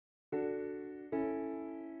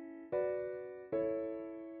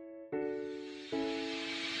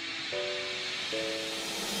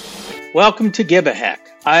Welcome to Give a Heck.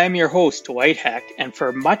 I am your host, Dwight Heck, and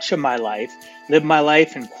for much of my life, lived my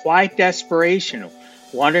life in quiet desperation,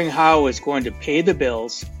 wondering how I was going to pay the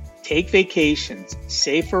bills, take vacations,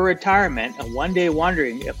 save for retirement, and one day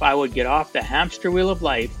wondering if I would get off the hamster wheel of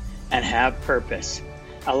life and have purpose.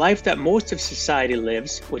 A life that most of society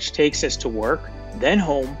lives, which takes us to work, then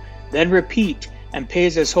home, then repeat, and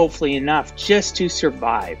pays us hopefully enough just to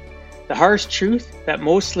survive. The harsh truth that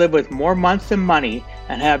most live with more months than money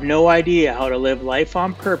and have no idea how to live life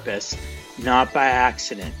on purpose, not by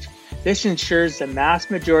accident. This ensures the mass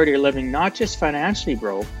majority are living not just financially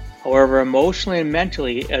broke, however emotionally and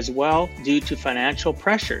mentally as well due to financial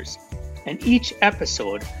pressures. In each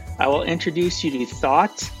episode, I will introduce you to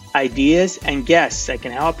thoughts, ideas, and guests that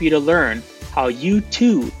can help you to learn how you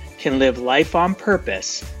too can live life on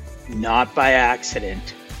purpose, not by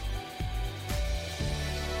accident.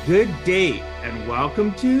 Good day and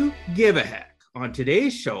welcome to Give a Heck. On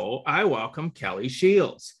today's show, I welcome Kelly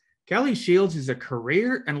Shields. Kelly Shields is a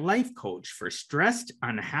career and life coach for stressed,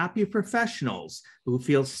 unhappy professionals who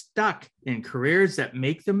feel stuck in careers that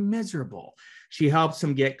make them miserable. She helps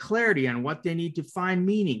them get clarity on what they need to find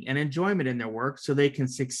meaning and enjoyment in their work so they can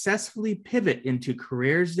successfully pivot into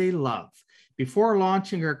careers they love. Before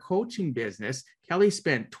launching her coaching business, Kelly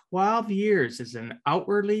spent 12 years as an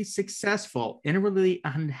outwardly successful, inwardly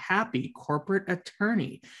unhappy corporate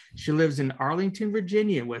attorney. She lives in Arlington,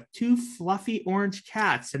 Virginia with two fluffy orange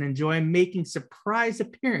cats and enjoys making surprise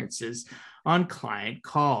appearances on client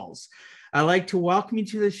calls. I'd like to welcome you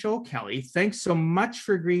to the show, Kelly. Thanks so much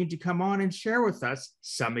for agreeing to come on and share with us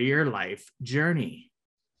some of your life journey.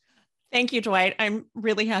 Thank you, Dwight. I'm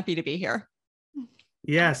really happy to be here.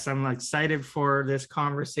 Yes, I'm excited for this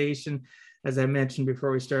conversation. As I mentioned before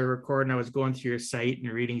we started recording, I was going through your site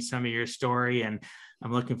and reading some of your story, and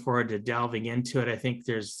I'm looking forward to delving into it. I think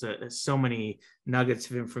there's so many nuggets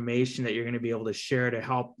of information that you're going to be able to share to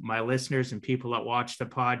help my listeners and people that watch the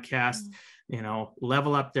podcast,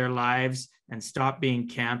 level up their lives and stop being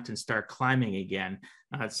camped and start climbing again.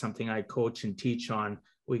 That's something I coach and teach on.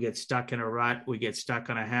 We get stuck in a rut, we get stuck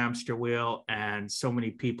on a hamster wheel, and so many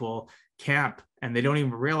people camp and they don't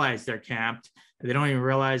even realize they're camped. They don't even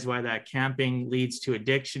realize why that camping leads to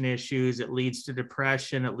addiction issues. It leads to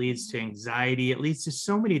depression. It leads to anxiety. It leads to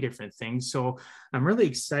so many different things. So I'm really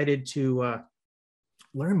excited to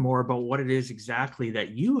learn more about what it is exactly that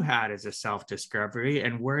you had as a self-discovery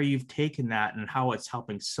and where you've taken that and how it's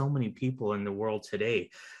helping so many people in the world today.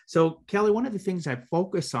 So Kelly, one of the things I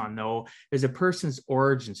focus on though is a person's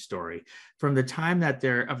origin story from the time that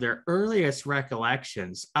they're of their earliest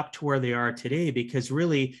recollections up to where they are today, because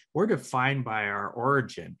really we're defined by our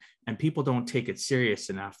origin and people don't take it serious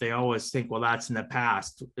enough. They always think, well, that's in the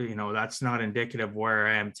past, that's not indicative of where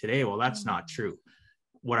I am today. Well, that's not true.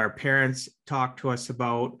 What our parents talked to us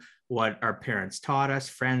about, what our parents taught us,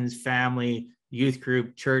 friends, family, youth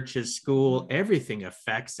group, churches, school, everything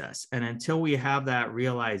affects us. And until we have that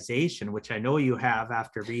realization, which I know you have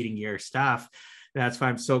after reading your stuff, that's why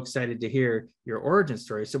I'm so excited to hear your origin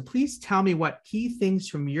story. So please tell me what key things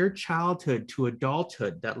from your childhood to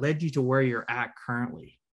adulthood that led you to where you're at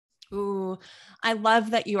currently. Ooh, I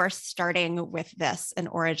love that you are starting with this and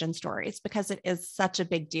origin stories because it is such a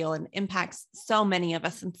big deal and impacts so many of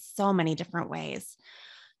us in so many different ways.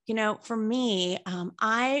 For me,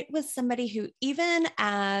 I was somebody who, even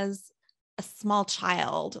as a small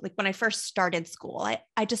child, like when I first started school,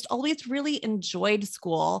 I just always really enjoyed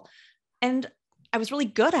school and I was really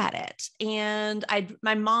good at it. And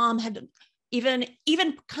my mom had even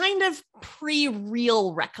kind of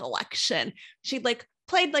pre-real recollection. She'd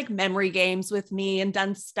played memory games with me and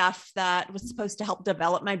done stuff that was supposed to help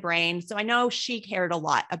develop my brain. So I know she cared a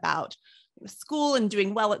lot about school and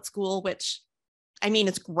doing well at school, which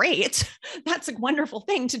it's great. That's a wonderful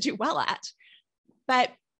thing to do well at.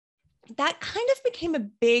 But that kind of became a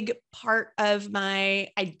big part of my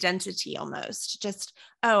identity almost. Just,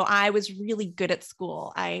 I was really good at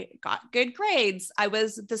school. I got good grades. I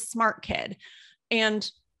was the smart kid. And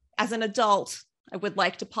as an adult, I would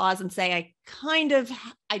like to pause and say,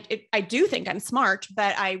 I do think I'm smart,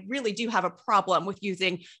 but I really do have a problem with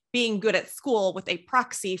using being good at school with a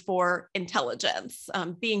proxy for intelligence.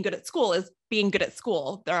 Being good at school is being good at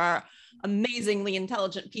school. There are amazingly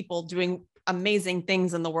intelligent people doing amazing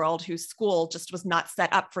things in the world whose school just was not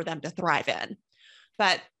set up for them to thrive in.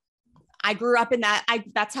 But I grew up in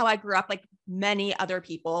that's how I grew up, like many other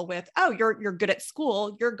people with, you're good at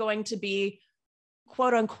school. You're going to be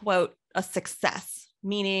quote unquote a success,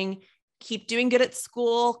 meaning keep doing good at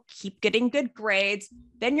school, keep getting good grades.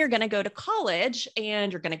 Then you're going to go to college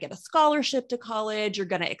and you're going to get a scholarship to college. You're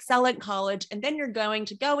going to excel at college. And then you're going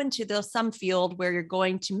to go into some field where you're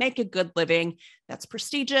going to make a good living that's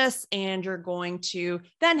prestigious, and you're going to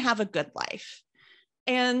then have a good life.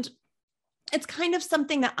 And it's kind of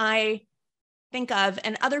something that I think of,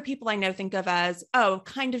 and other people I know think of as, oh,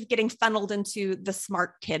 kind of getting funneled into the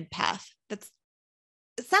smart kid path.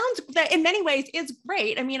 It sounds that in many ways is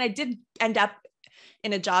great. I mean, I did end up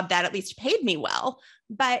in a job that at least paid me well,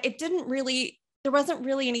 but there wasn't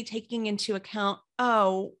really any taking into account,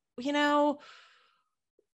 oh,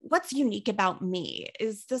 what's unique about me?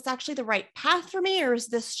 Is this actually the right path for me? Or is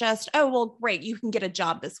this just, oh, well, great, you can get a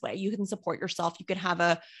job this way. You can support yourself. You can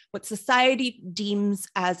have what society deems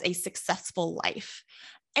as a successful life.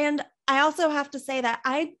 And I also have to say that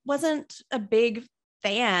I wasn't a big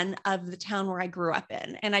fan of the town where I grew up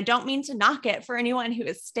in. And I don't mean to knock it for anyone who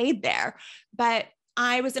has stayed there, but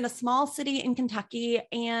I was in a small city in Kentucky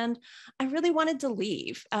and I really wanted to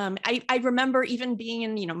leave. I remember even being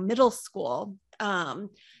in, middle school,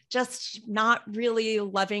 just not really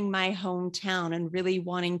loving my hometown and really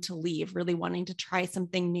wanting to leave, really wanting to try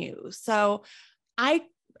something new. So I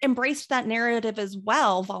embraced that narrative as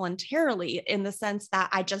well voluntarily, in the sense that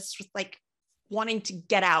I just was like wanting to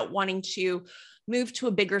get out, wanting to move to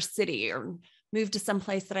a bigger city or move to some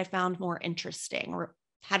place that I found more interesting or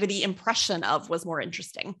had the impression of was more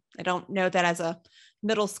interesting. I don't know that as a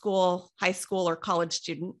middle school, high school, or college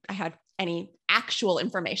student, I had any actual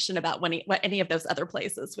information about what any of those other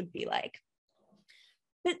places would be like.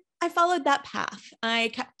 But I followed that path.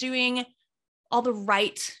 I kept doing all the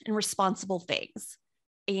right and responsible things.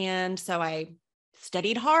 And so I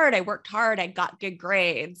studied hard, I worked hard, I got good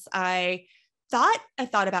grades. I thought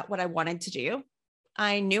about what I wanted to do.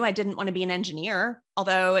 I knew I didn't want to be an engineer,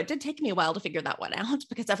 although it did take me a while to figure that one out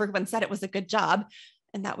because everyone said it was a good job,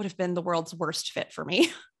 and that would have been the world's worst fit for me.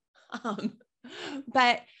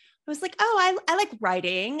 But I was like, oh, I like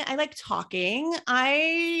writing. I like talking.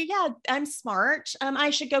 I'm smart. I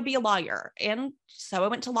should go be a lawyer. And so I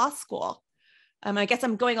went to law school. I guess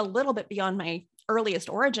I'm going a little bit beyond my earliest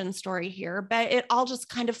origin story here, but it all just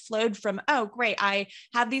kind of flowed from, oh, great, I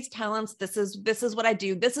have these talents. This is what I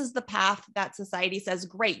do. This is the path that society says,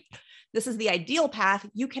 great, this is the ideal path.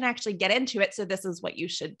 You can actually get into it. So this is what you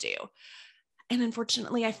should do. And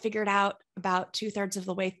unfortunately, I figured out about 2/3 of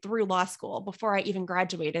the way through law school, before I even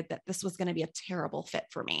graduated, that this was going to be a terrible fit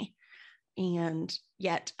for me. And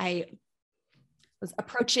yet I was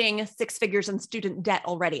approaching 6 figures in student debt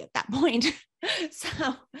already at that point.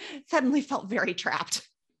 So suddenly felt very trapped.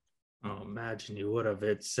 Oh, imagine you would have.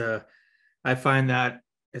 I find that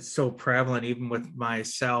it's so prevalent even with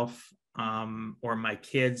myself or my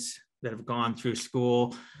kids that have gone through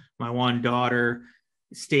school. My one daughter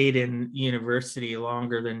stayed in university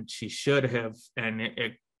longer than she should have, and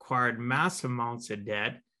it acquired massive amounts of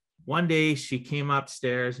debt. One day she came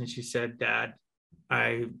upstairs and she said, Dad,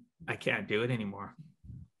 I can't do it anymore.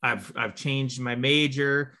 I've changed my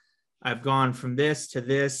major. I've gone from this to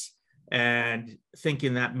this, and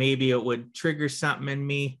thinking that maybe it would trigger something in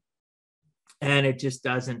me, and it just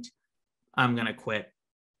doesn't. I'm going to quit.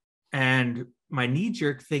 And my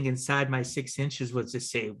knee-jerk thing inside my 6 inches was to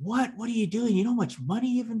say, what are you doing? You know how much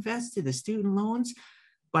money you've invested in student loans?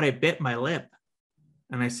 But I bit my lip.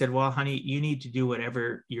 And I said, well, honey, you need to do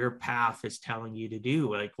whatever your path is telling you to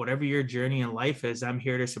do. Like whatever your journey in life is, I'm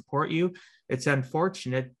here to support you. It's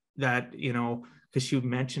unfortunate that, because she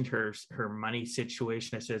mentioned her money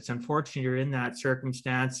situation. I said, it's unfortunate you're in that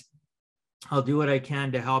circumstance. I'll do what I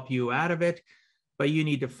can to help you out of it, but you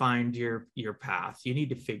need to find your path. You need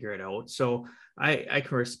to figure it out. So I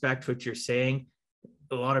can respect what you're saying.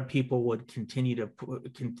 A lot of people would continue to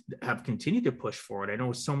push forward. I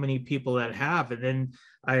know so many people that have, and then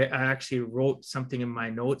I actually wrote something in my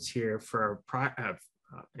notes here for a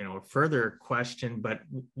further question, but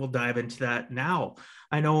we'll dive into that now.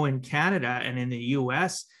 I know in Canada and in the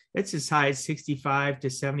US, it's as high as 65 to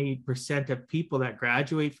 70% of people that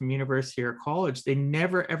graduate from university or college, they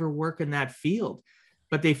never ever work in that field,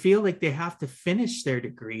 but they feel like they have to finish their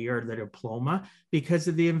degree or their diploma because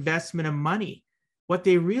of the investment of money. What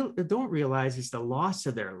they don't realize is the loss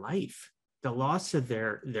of their life, the loss of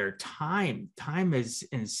their time. Time is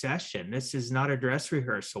in session. This is not a dress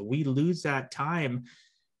rehearsal. We lose that time,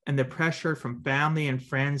 and the pressure from family and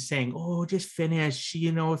friends saying, oh, just finish,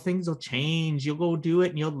 things will change. You'll go do it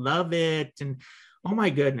and you'll love it. And oh my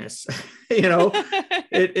goodness,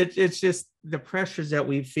 it's just the pressures that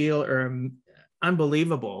we feel are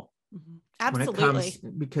unbelievable. Absolutely. When it comes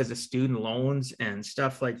because of student loans and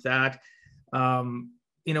stuff like that.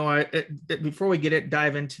 before we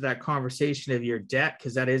dive into that conversation of your debt,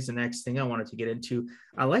 because that is the next thing I wanted to get into.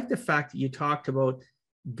 I like the fact that you talked about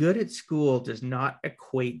good at school does not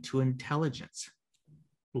equate to intelligence.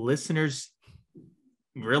 Listeners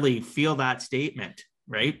really feel that statement,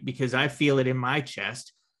 right? Because I feel it in my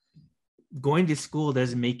chest. Going to school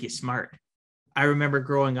doesn't make you smart. I remember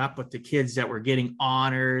growing up with the kids that were getting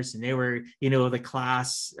honors and they were, the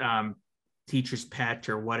class teacher's pet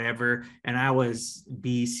or whatever. And I was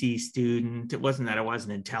BC student. It wasn't that I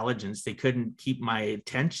wasn't intelligence. They couldn't keep my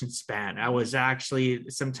attention span. I was actually,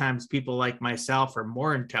 sometimes people like myself are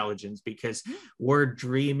more intelligent because we're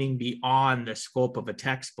dreaming beyond the scope of a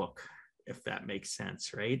textbook, if that makes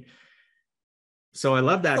sense, right? So I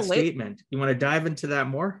love that Absolutely. statement. You want to dive into that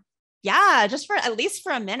more? Yeah, just for at least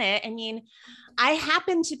for a minute. I mean, I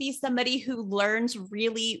happen to be somebody who learns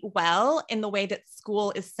really well in the way that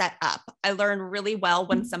school is set up. I learn really well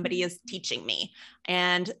when somebody is teaching me,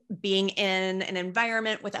 and being in an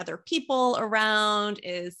environment with other people around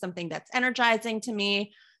is something that's energizing to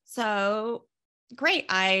me. So great.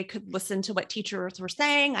 I could listen to what teachers were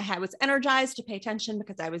saying. I was energized to pay attention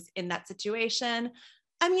because I was in that situation.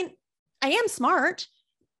 I mean, I am smart.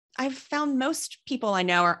 I've found most people I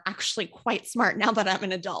know are actually quite smart now that I'm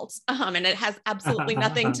an adult. And it has absolutely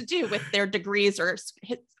nothing to do with their degrees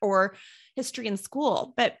or history in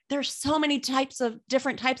school. But there's so many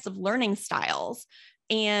different types of learning styles.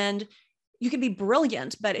 And you can be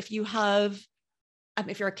brilliant, but if you're a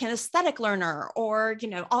kinesthetic learner or,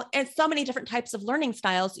 and so many different types of learning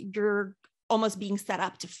styles, you're almost being set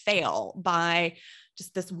up to fail by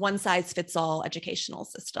just this one size fits all educational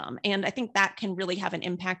system. And I think that can really have an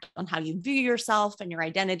impact on how you view yourself and your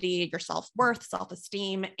identity, your self-worth,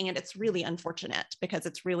 self-esteem. And it's really unfortunate because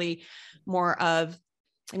it's really more of,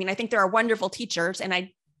 I think there are wonderful teachers, and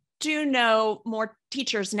I do know more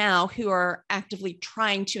teachers now who are actively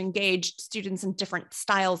trying to engage students in different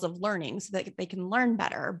styles of learning so that they can learn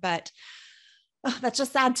better. But that's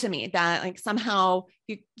just sad to me that like somehow,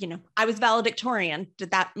 I was valedictorian.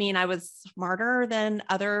 Did that mean I was smarter than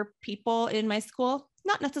other people in my school?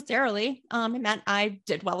 Not necessarily. It meant I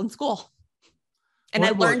did well in school. And I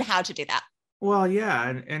learned how to do that. Well, yeah.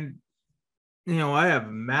 And I have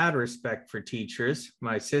mad respect for teachers.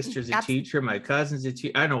 My sister's a teacher. My cousin's a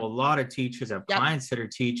teacher. I know a lot of teachers. I have clients that are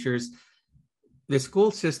teachers. The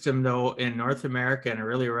school system, though, in North America and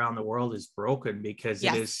really around the world is broken because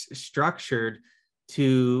it is structured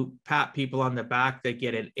to pat people on the back that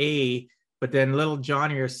get an A, but then little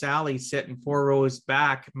Johnny or Sally sitting 4 rows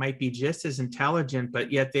back might be just as intelligent, but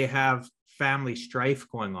yet they have family strife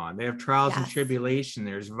going on. They have trials and tribulation.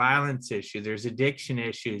 There's violence issues. There's addiction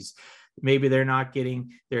issues. Maybe they're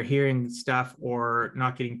hearing stuff or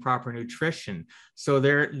not getting proper nutrition. So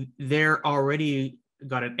they're already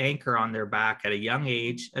got an anchor on their back at a young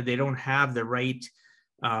age, and they don't have the right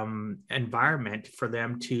environment for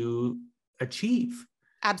them to achieve.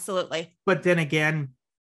 Absolutely. But then again,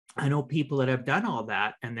 I know people that have done all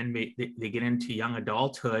that, and then they get into young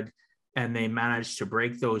adulthood and they manage to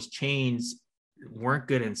break those chains, weren't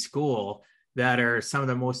good in school, that are some of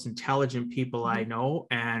the most intelligent people I know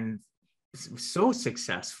and so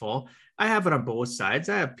successful. I have it on both sides.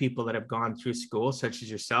 I have people that have gone through school, such as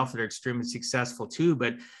yourself, that are extremely successful too,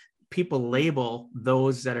 but people label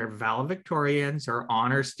those that are valedictorians or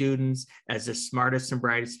honor students as the smartest and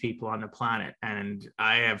brightest people on the planet. And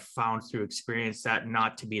I have found through experience that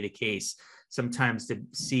not to be the case. Sometimes the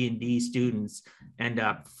C and D students end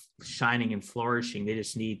up shining and flourishing. They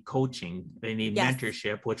just need coaching. They need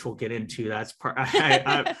mentorship, which we'll get into. That's part.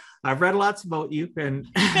 I've read lots about you, and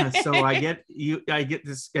so I get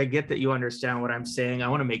that you understand what I'm saying. I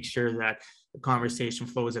want to make sure that the conversation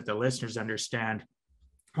flows, that the listeners understand.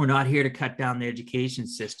 We're not here to cut down the education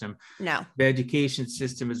system. No. The education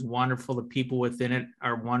system is wonderful. The people within it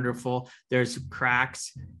are wonderful. There's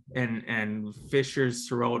cracks and fissures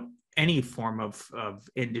throughout any form of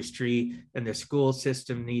industry, and the school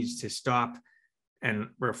system needs to stop and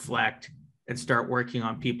reflect and start working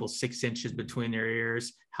on people 6 inches between their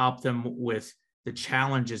ears, help them with the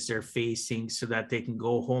challenges they're facing so that they can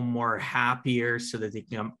go home more happier, so that they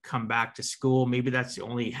can come back to school. Maybe that's the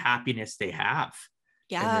only happiness they have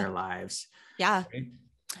in their lives. Yeah. Right?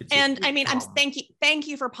 And thank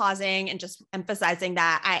you for pausing and just emphasizing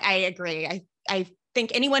that. I agree. I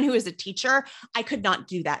think anyone who is a teacher, I could not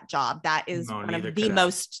do that job. That is one of the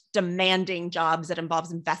most demanding jobs that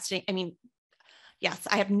involves investing. Yes,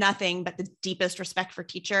 I have nothing but the deepest respect for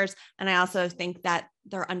teachers. And I also think that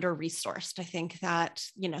they're under-resourced. I think that,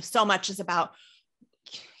 so much is about,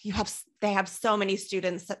 you have they have so many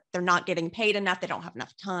students that they're not getting paid enough. They don't have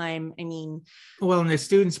enough time. I mean, well, and the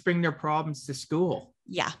students bring their problems to school.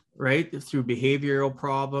 Yeah. Right. Through behavioral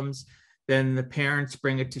problems. Then the parents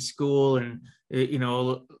bring it to school, and,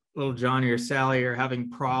 little Johnny or Sally are having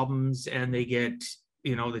problems, and they get,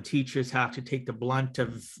 the teachers have to take the blunt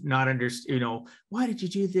of not understand, why did you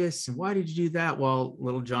do this? And why did you do that? Well,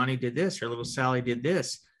 little Johnny did this, or little Sally did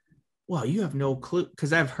this. Well, you have no clue,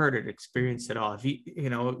 because I've heard it, experienced it all.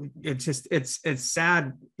 If it's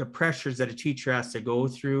sad, the pressures that a teacher has to go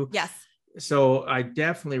through. Yes. So I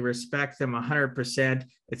definitely respect them 100%.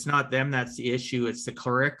 It's not them that's the issue. It's the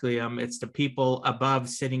curriculum. It's the people above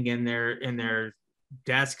sitting in their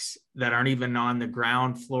desks that aren't even on the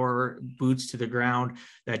ground floor, boots to the ground,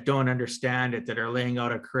 that don't understand it, that are laying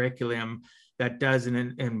out a curriculum that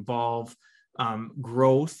doesn't involve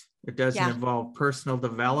growth. It doesn't involve personal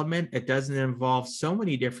development. It doesn't involve so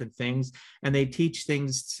many different things. And they teach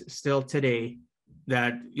things still today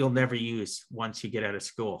that you'll never use once you get out of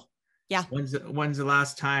school. Yeah. When's the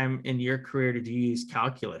last time in your career did you use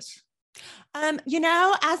calculus?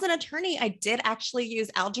 As an attorney, I did actually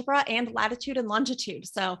use algebra and latitude and longitude.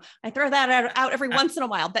 So I throw that out every once in a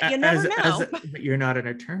while, but you never know. But you're not an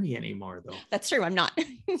attorney anymore, though. That's true. I'm not.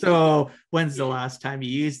 So when's the last time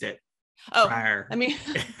you used it? Prior. I mean,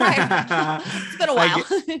 it's been a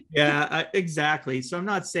while. Exactly. So I'm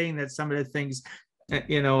not saying that some of the things,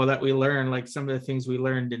 that we learn, like some of the things we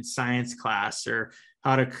learned in science class, or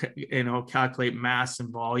how to, calculate mass and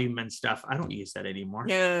volume and stuff, I don't use that anymore.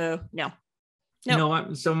 No.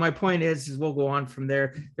 So my point is we'll go on from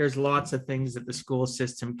there. There's lots of things that the school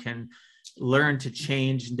system can learn to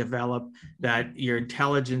change and develop, that your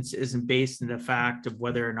intelligence isn't based on the fact of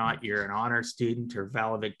whether or not you're an honor student or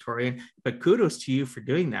valedictorian. But kudos to you for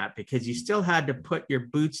doing that, because you still had to put your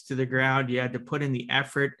boots to the ground. You had to put in the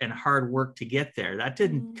effort and hard work to get there. That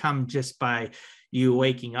didn't come just by you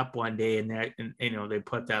waking up one day and they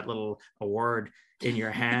put that little award in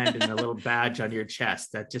your hand and a little badge on your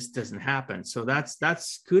chest. That just doesn't happen. So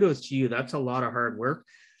that's kudos to you. That's a lot of hard work.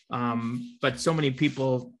 But so many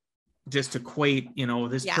people just equate,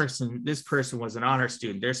 this person was an honor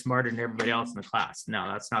student, they're smarter than everybody else in the class. No,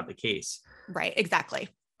 that's not the case. Right. Exactly.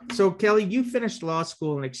 So Kelly, you finished law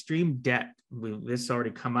school in extreme debt. This already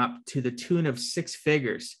come up, to the tune of 6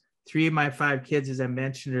 figures. 3 of my 5 kids, as I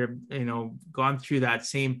mentioned, have, gone through that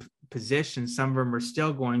same position. Some of them are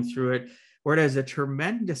still going through it, where it has a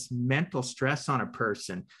tremendous mental stress on a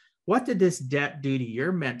person. What did this debt do to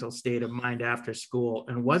your mental state of mind after school?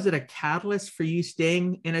 And was it a catalyst for you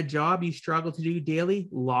staying in a job you struggle to do daily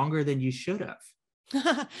longer than you should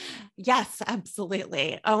have? Yes,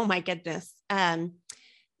 absolutely. Oh my goodness. I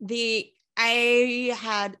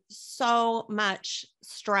had so much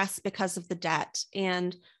stress because of the debt.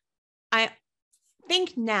 And I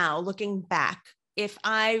think now, looking back, if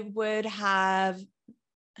I would have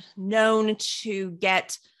known to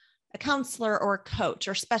get a counselor or a coach,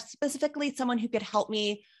 or specifically someone who could help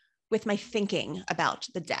me with my thinking about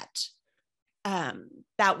the debt,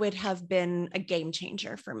 that would have been a game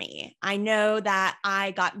changer for me. I know that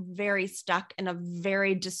I got very stuck in a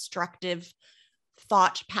very destructive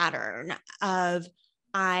thought pattern of,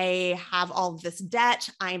 I have all of this debt.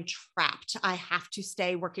 I'm trapped. I have to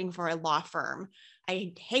stay working for a law firm.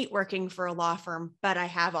 I hate working for a law firm, but I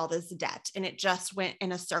have all this debt. And it just went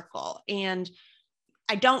in a circle. And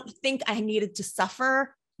I don't think I needed to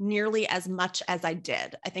suffer nearly as much as I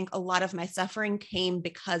did. I think a lot of my suffering came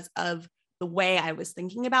because of the way I was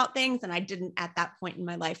thinking about things. And I didn't at that point in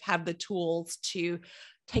my life have the tools to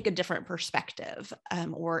take a different perspective,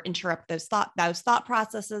 or interrupt those thought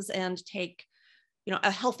processes and take,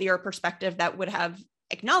 a healthier perspective that would have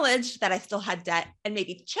acknowledged that I still had debt and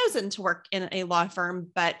maybe chosen to work in a law firm,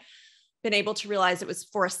 but been able to realize it was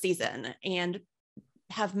for a season and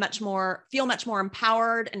feel much more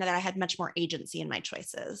empowered, and that I had much more agency in my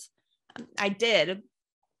choices.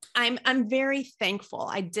 I'm very thankful.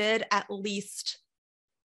 I did at least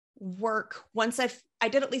work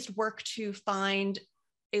to find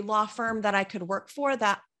a law firm that I could work for,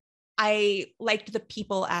 that I liked the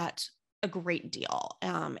people at a great deal.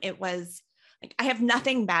 It was like, I have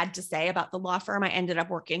nothing bad to say about the law firm I ended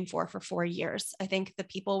up working for 4 years. I think the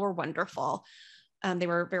people were wonderful. They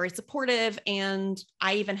were very supportive, and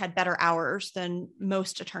I even had better hours than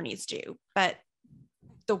most attorneys do. But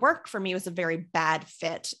the work for me was a very bad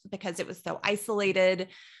fit because it was so isolated.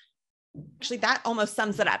 Actually, that almost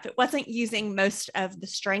sums it up. It wasn't using most of the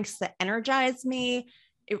strengths that energized me.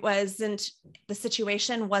 The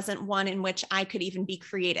situation wasn't one in which I could even be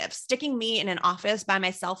creative. Sticking me in an office by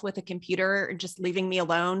myself with a computer and just leaving me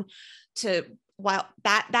alone to while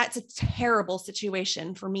that's a terrible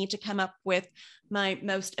situation for me to come up with my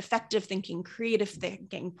most effective thinking, creative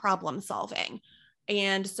thinking, problem solving.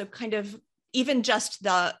 And so kind of even just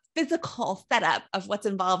the physical setup of what's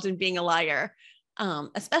involved in being a liar,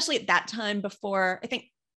 especially at that time before, I think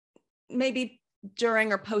maybe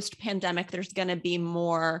during or post pandemic, there's going to be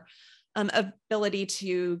more ability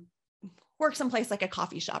to work someplace like a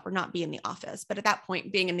coffee shop or not be in the office. But at that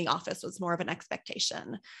point, being in the office was more of an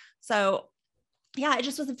expectation. So yeah, it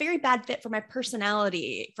just was a very bad fit for my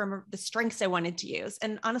personality, from the strengths I wanted to use.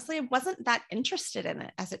 And honestly, I wasn't that interested in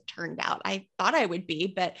it as it turned out. I thought I would be,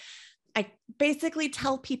 but I basically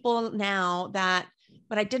tell people now that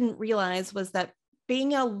what I didn't realize was that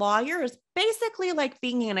being a lawyer is basically like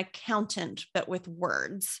being an accountant, but with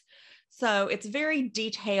words. So it's very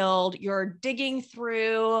detailed. You're digging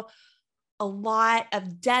through a lot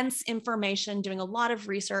of dense information, doing a lot of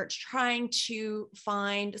research, trying to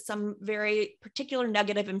find some very particular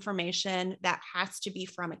nugget of information that has to be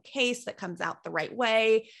from a case that comes out the right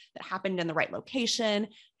way, that happened in the right location,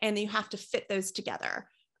 and you have to fit those together.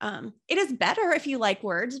 It is better if you like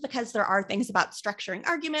words, because there are things about structuring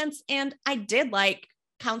arguments, and I did like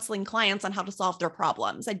counseling clients on how to solve their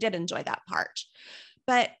problems. I did enjoy that part,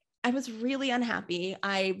 but I was really unhappy.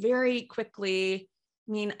 I very quickly,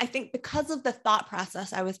 I think because of the thought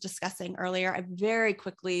process I was discussing earlier, I very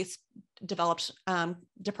quickly developed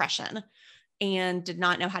depression and did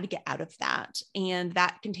not know how to get out of that. And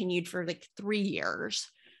that continued for like 3 years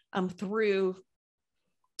through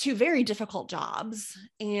 2 very difficult jobs.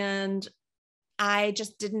 And I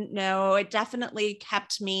just didn't know. It definitely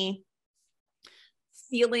kept me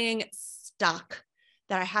feeling stuck,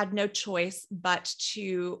 that I had no choice but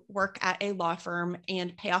to work at a law firm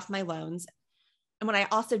and pay off my loans. And what I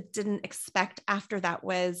also didn't expect after that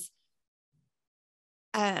was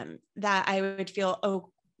that I would feel,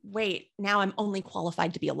 oh, wait, now I'm only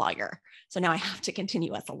qualified to be a lawyer. So now I have to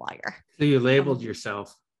continue as a lawyer. So you labeled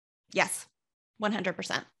yourself. Yes,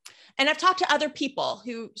 100%. And I've talked to other people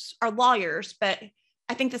who are lawyers, but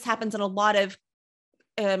I think this happens in a lot of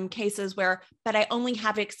cases where, but I only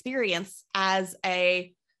have experience as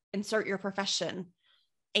a insert your profession.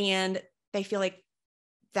 And they feel like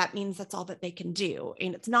that means that's all that they can do.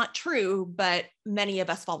 And it's not true, but many of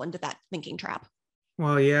us fall into that thinking trap.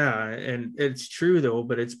 Well, yeah, and it's true though,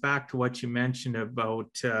 but it's back to what you mentioned about,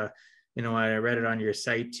 I read it on your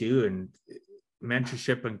site too, and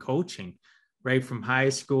mentorship and coaching, right from high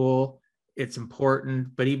school, it's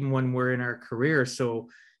important, but even when we're in our career. So,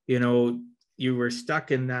 you were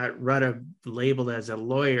stuck in that rut of labeled as a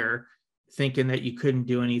lawyer, thinking that you couldn't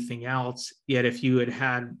do anything else. Yet if you had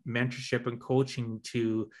had mentorship and coaching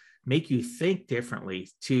to make you think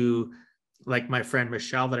differently, to, like my friend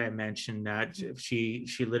Michelle that I mentioned, that she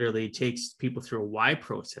literally takes people through a why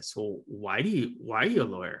process. Well, why are you a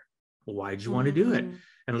lawyer? Well, why did you want to do it?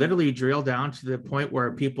 And literally drill down to the point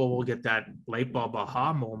where people will get that light bulb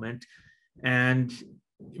aha moment. And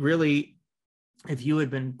really, if you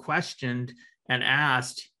had been questioned and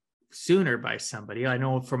asked sooner by somebody, I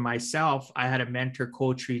know for myself, I had a mentor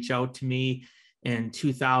coach reach out to me in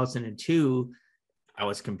 2002. I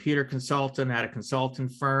was a computer consultant, had a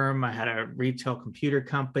consultant firm, I had a retail computer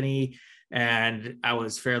company, and I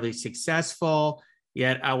was fairly successful,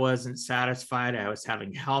 yet I wasn't satisfied. I was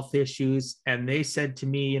having health issues. And they said to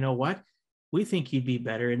me, you know what? We think you'd be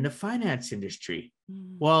better in the finance industry.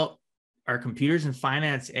 Well, are computers and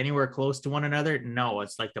finance anywhere close to one another? No,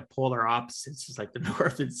 it's like the polar opposites. It's like the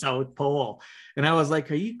North and South Pole. And I was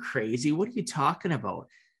like, are you crazy? What are you talking about?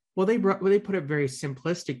 Well, they put it very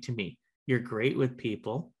simplistic to me. You're great with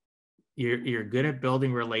people. You're good at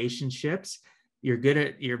building relationships. You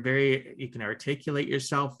can articulate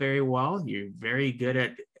yourself very well. You're very good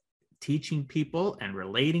at teaching people and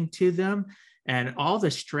relating to them. And all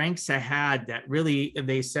the strengths I had that really,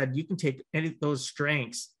 they said, you can take any of those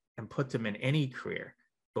strengths and put them in any career,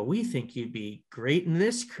 but we think you'd be great in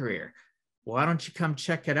this career. Why don't you come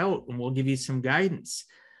check it out and we'll give you some guidance?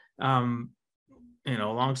 Long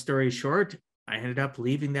story short, I ended up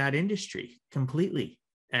leaving that industry completely.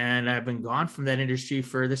 And I've been gone from that industry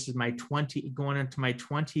this is going into my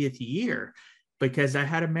 20th year, because I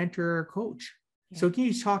had a mentor or coach. Yeah. So can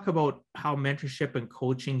you talk about how mentorship and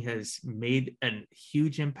coaching has made a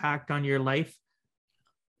huge impact on your life?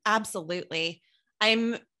 Absolutely.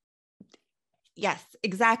 Yes,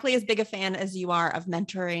 exactly as big a fan as you are of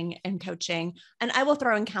mentoring and coaching. And I will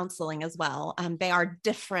throw in counseling as well. They are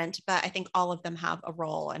different, but I think all of them have a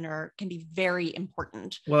role and can be very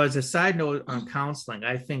important. Well, as a side note on counseling,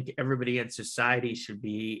 I think everybody in society should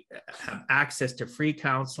have access to free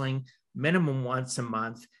counseling, minimum once a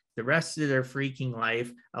month. the rest of their freaking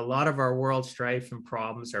life. A lot of our world strife and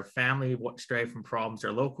problems, our family strife and problems,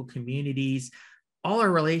 our local communities, all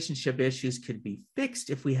our relationship issues could be fixed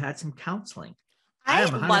if we had some counseling. I am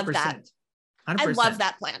 100%. Love that. 100%. I love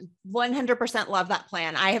that plan. 100% love that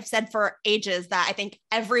plan. I have said for ages that I think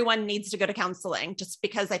everyone needs to go to counseling, just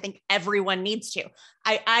because I think everyone needs to.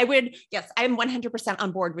 I would, yes, I am 100%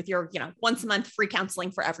 on board with your, once a month free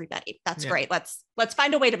counseling for everybody. That's great. Let's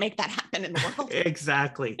find a way to make that happen in the world.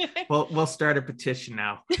 Exactly. Well, we'll start a petition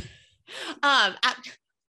now.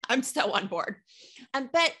 I'm so on board.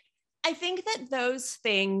 But I think that those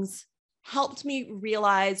things helped me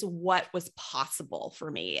realize what was possible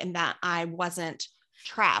for me and that I wasn't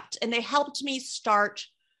trapped. And they helped me start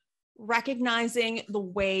recognizing the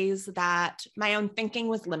ways that my own thinking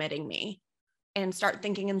was limiting me and start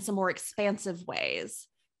thinking in some more expansive ways.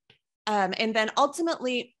 And then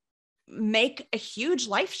ultimately make a huge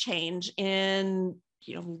life change in,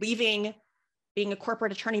 leaving being a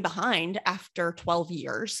corporate attorney behind after 12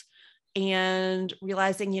 years and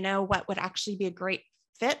realizing, what would actually be a great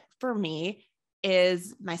fit for me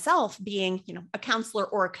is myself being, a counselor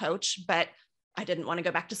or a coach, but I didn't want to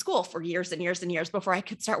go back to school for years and years and years before I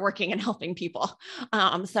could start working and helping people.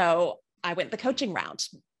 So I went the coaching route.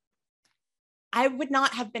 I would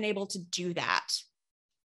not have been able to do that,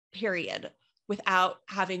 period, without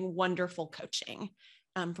having wonderful coaching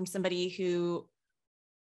from somebody who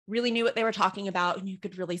really knew what they were talking about and who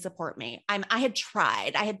could really support me. I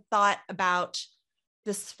had thought about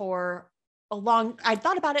this I'd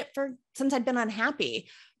thought about it since I'd been unhappy,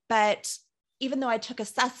 but even though I took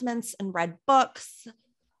assessments and read books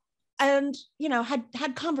and,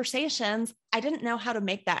 had conversations, I didn't know how to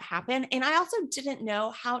make that happen. And I also didn't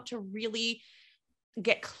know how to really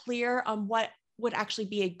get clear on what would actually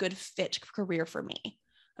be a good fit career for me.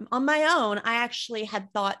 On my own, I actually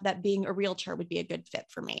had thought that being a realtor would be a good fit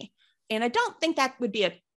for me. And I don't think that would be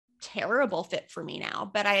a terrible fit for me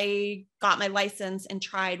now, but I got my license and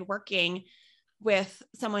tried working with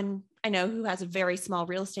someone I know who has a very small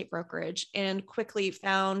real estate brokerage and quickly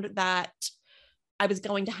found that I was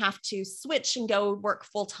going to have to switch and go work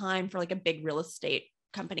full time for like a big real estate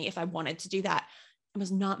company if I wanted to do that. I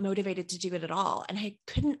was not motivated to do it at all. And I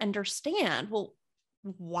couldn't understand, well,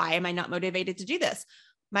 why am I not motivated to do this?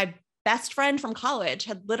 My best friend from college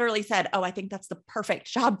had literally said, "Oh, I think that's the perfect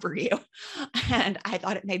job for you." And I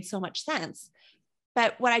thought it made so much sense.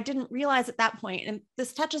 But what I didn't realize at that point, and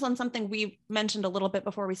this touches on something we mentioned a little bit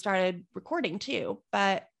before we started recording too,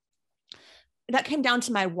 but that came down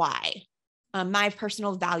to my why, my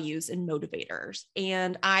personal values and motivators.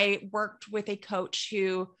 And I worked with a coach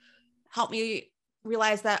who helped me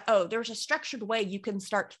realize that, there's a structured way you can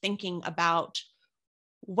start thinking about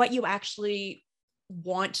what you actually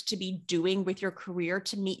want to be doing with your career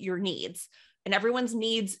to meet your needs. And everyone's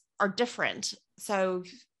needs are different. So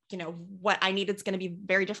what I needed is going to be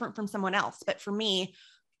very different from someone else. But for me,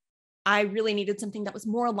 I really needed something that was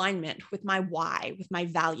more alignment with my why, with my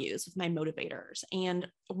values, with my motivators. And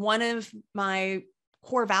one of my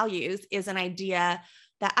core values is an idea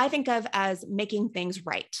that I think of as making things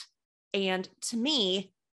right. And to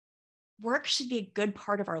me, work should be a good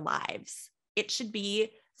part of our lives. It should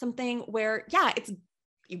be something where,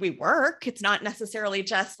 we work. It's not necessarily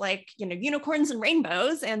just like, unicorns and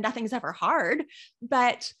rainbows and nothing's ever hard,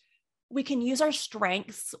 but we can use our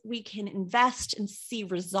strengths. We can invest and see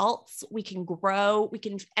results. We can grow. We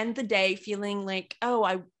can end the day feeling like,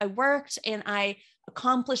 I worked and I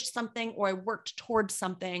accomplished something, or I worked towards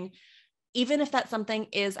something, even if that something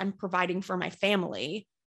is I'm providing for my family,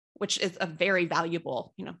 which is a very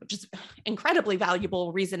valuable, which is incredibly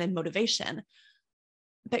valuable reason and motivation.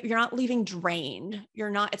 But you're not leaving drained.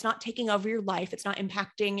 It's not taking over your life. It's not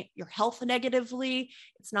impacting your health negatively.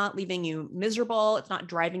 It's not leaving you miserable. It's not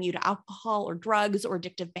driving you to alcohol or drugs or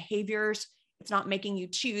addictive behaviors. It's not making you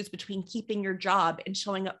choose between keeping your job and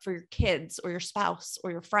showing up for your kids or your spouse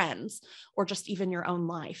or your friends, or just even your own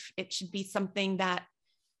life. It should be something that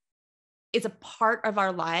is a part of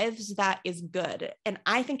our lives that is good. And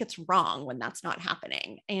I think it's wrong when that's not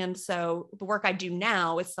happening. And so the work I do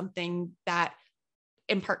now is something that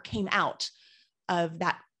in part came out of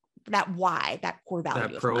that why, that core value.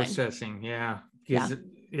 That processing. Yeah.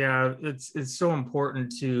 It's so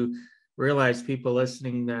important to realize, people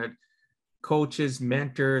listening, that coaches,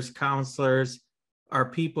 mentors, counselors are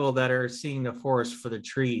people that are seeing the forest for the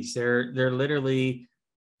trees. They're literally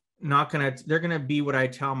they're going to be what I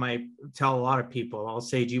tell a lot of people. I'll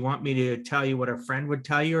say, do you want me to tell you what a friend would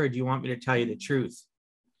tell you, or do you want me to tell you the truth?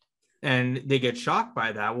 And they get shocked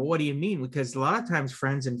by that. Well, what do you mean? Because a lot of times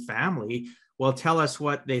friends and family will tell us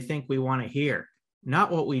what they think we want to hear,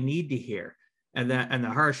 not what we need to hear. And the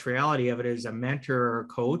harsh reality of it is a mentor or a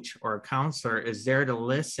coach or a counselor is there to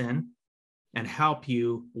listen and help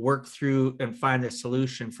you work through and find the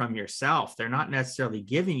solution from yourself. They're not necessarily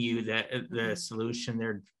giving you the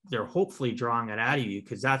solution. They're hopefully drawing it out of you,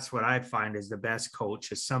 because that's what I find is the best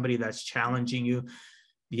coach is somebody that's challenging you.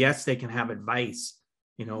 Yes, they can have advice.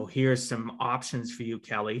 Here's some options for you,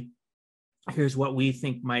 Kelly. Here's what we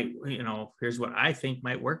think here's what I think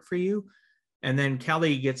might work for you. And then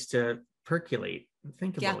Kelly gets to percolate and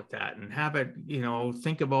think about that and have it,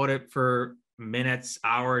 think about it for minutes,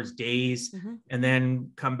 hours, days, and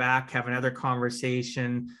then come back, have another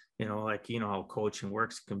conversation. How coaching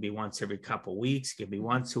works. It can be once every couple of weeks, it can be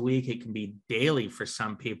once a week, it can be daily for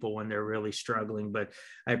some people when they're really struggling. But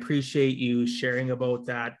I appreciate you sharing about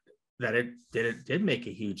that it did make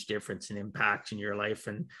a huge difference and impact in your life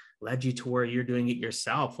and led you to where you're doing it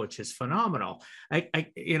yourself, which is phenomenal.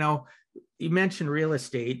 You mentioned real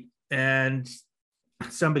estate, and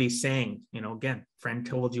somebody's saying, again, friend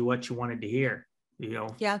told you what you wanted to hear,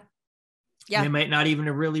 Yeah. They might not even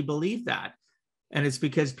really believe that. And it's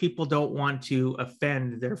because people don't want to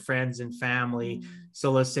offend their friends and family.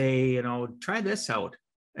 So let's say, try this out.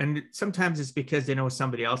 And sometimes it's because they know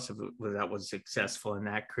somebody else that was successful in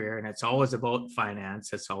that career. And it's always about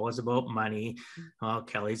finance. It's always about money. Oh,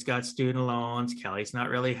 Kelly's got student loans. Kelly's not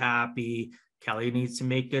really happy. Kelly needs to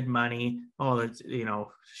make good money. Oh, that's,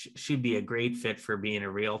 she'd be a great fit for being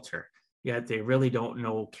a realtor. Yet they really don't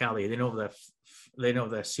know Kelly. They know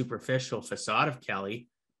the superficial facade of Kelly,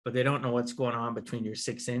 but they don't know what's going on between your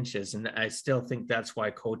 6 inches. And I still think that's why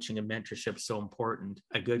coaching and mentorship is so important.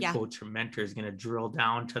 A good coach or mentor is going to drill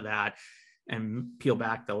down to that and peel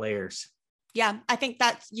back the layers. Yeah, I think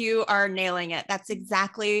you are nailing it. That's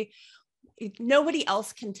exactly, nobody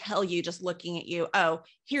else can tell you just looking at you, oh,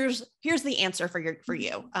 here's the answer for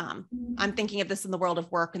you. I'm thinking of this in the world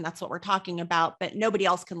of work, and that's what we're talking about, but nobody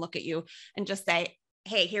else can look at you and just say,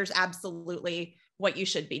 hey, here's absolutely what you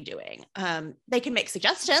should be doing. They can make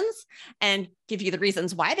suggestions and give you the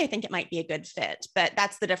reasons why they think it might be a good fit, but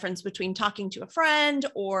that's the difference between talking to a friend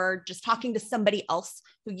or just talking to somebody else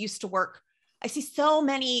who used to work. I see so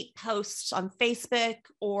many posts on Facebook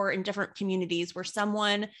or in different communities where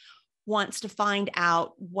someone wants to find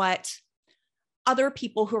out what other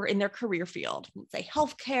people who are in their career field, let's say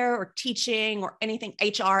healthcare or teaching or anything,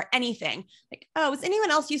 HR, anything, like, oh, was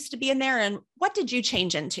anyone else used to be in there? And what did you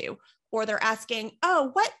change into? Or they're asking, oh,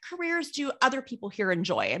 what careers do other people here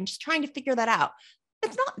enjoy? I'm just trying to figure that out.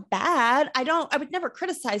 It's not bad. I would never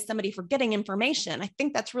criticize somebody for getting information. I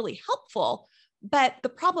think that's really helpful. But the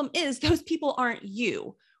problem is those people aren't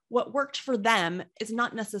you. What worked for them is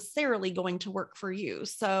not necessarily going to work for you.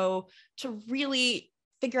 So to really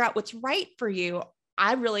figure out what's right for you,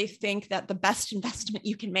 I really think that the best investment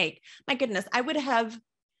you can make, my goodness, I would have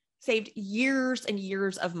saved years and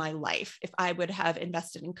years of my life if I would have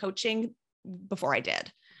invested in coaching before I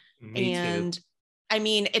did. Me and too. I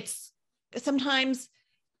mean, it's sometimes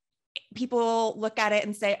people look at it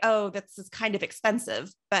and say, oh, this is kind of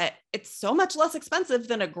expensive, but it's so much less expensive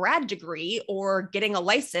than a grad degree or getting a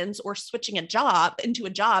license or switching into a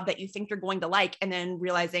job that you think you're going to like, and then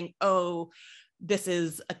realizing, oh, this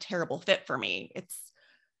is a terrible fit for me.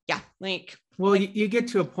 You get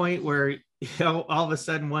to a point where, all of a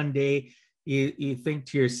sudden one day you think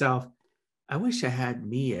to yourself, I wish I had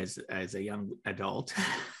me as a young adult.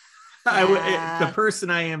 The person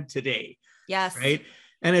I am today. Yes. Right.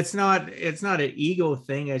 And it's not an ego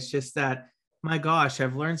thing. It's just that, my gosh,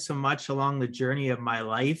 I've learned so much along the journey of my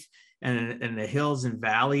life and the hills and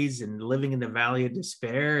valleys and living in the valley of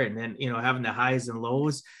despair. And then, having the highs and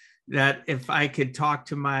lows, that if I could talk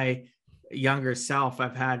to my younger self,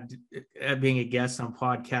 I've had, being a guest on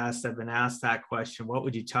podcasts, I've been asked that question, what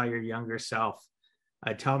would you tell your younger self?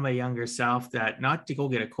 I tell my younger self that not to go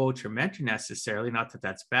get a coach or mentor necessarily, not that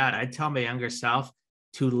that's bad. I tell my younger self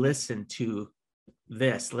to listen to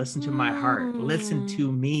listen to my heart, listen to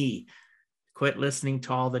me, quit listening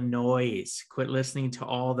to all the noise, quit listening to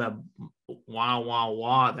all the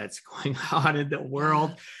wah that's going on in the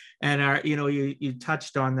world. And you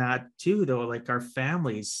touched on that too, though, like our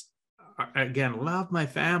families, again, love my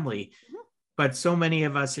family, but so many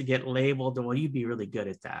of us get labeled, well, you'd be really good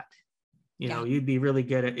at that. You'd be really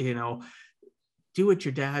good at, do what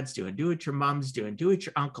your dad's doing, do what your mom's doing, do what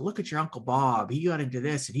your uncle, look at your Uncle Bob. He got into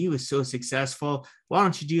this and he was so successful. Why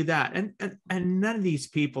don't you do that? And none of these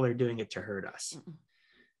people are doing it to hurt us.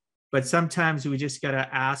 But sometimes we just got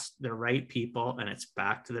to ask the right people, and it's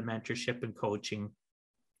back to the mentorship and coaching,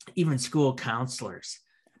 even school counselors.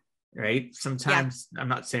 right? Sometimes I'm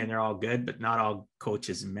not saying they're all good, but not all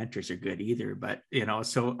coaches and mentors are good either. But,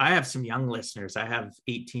 so I have some young listeners. I have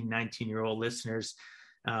 18, 19-year-old listeners.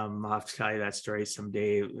 I'll have to tell you that story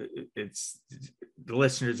someday. It's the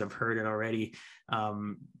listeners have heard it already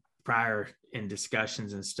prior in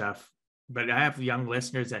discussions and stuff. But I have young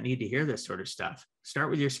listeners that need to hear this sort of stuff. Start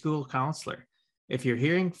with your school counselor. If you're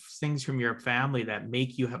hearing things from your family that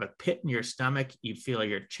make you have a pit in your stomach, you feel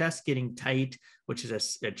your chest getting tight, which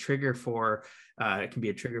is a trigger for, it can be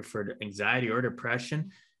a trigger for anxiety or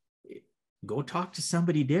depression, go talk to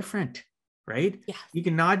somebody different, right? Yes. You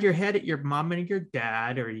can nod your head at your mom and your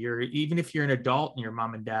dad, or even if you're an adult and your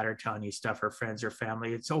mom and dad are telling you stuff, or friends or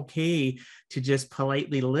family, it's okay to just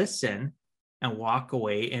politely listen and walk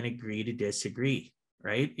away and agree to disagree.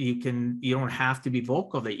 Right? You don't have to be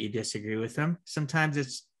vocal that you disagree with them. Sometimes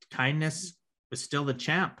it's kindness is still the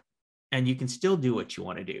champ, and you can still do what you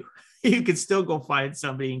want to do. You can still go find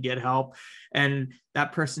somebody and get help. And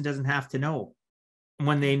that person doesn't have to know.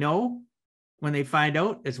 When they find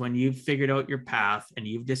out is when you've figured out your path and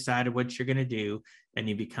you've decided what you're going to do, and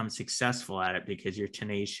you become successful at it because you're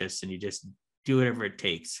tenacious and you just do whatever it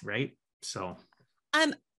takes. Right? So,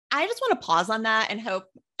 I just want to pause on that and hope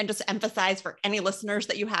and just emphasize for any listeners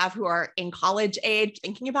that you have who are in college age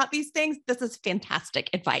thinking about these things, this is fantastic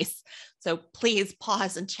advice. So please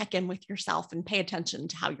pause and check in with yourself and pay attention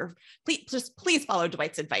to how please follow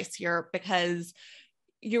Dwight's advice here, because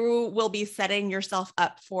you will be setting yourself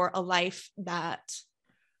up for a life that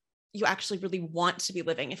you actually really want to be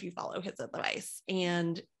living if you follow his advice.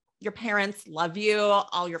 And your parents love you,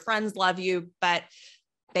 all your friends love you, but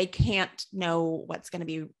they can't know what's going to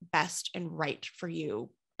be best and right for you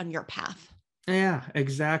on your path. Yeah,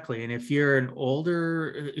 exactly. And if you're an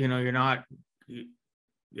older, you're not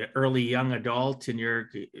early young adult and you're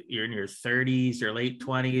in your 30s or late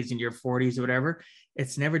 20s and your 40s or whatever,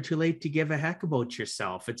 it's never too late to give a heck about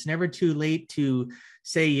yourself. It's never too late to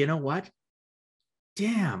say, you know what?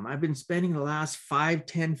 Damn, I've been spending the last 5,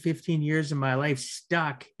 10, 15 years of my life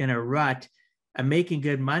stuck in a rut. I'm making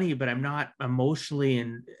good money, but I'm not emotionally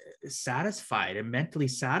and satisfied and mentally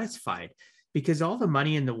satisfied, because all the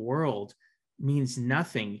money in the world means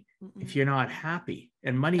nothing if you're not happy.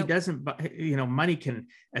 And money doesn't, money can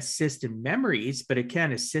assist in memories, but it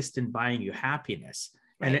can't assist in buying you happiness.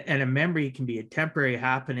 Right. And a memory can be a temporary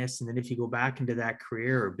happiness. And then if you go back into that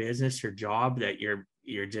career or business or job that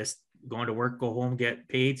you're just going to work, go home, get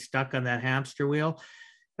paid, stuck on that hamster wheel,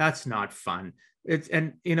 that's not fun.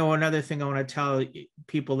 Another thing I want to tell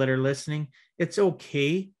people that are listening, it's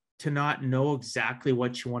okay to not know exactly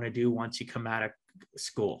what you want to do once you come out of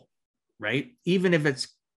school, right? Even if it's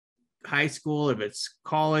high school, if it's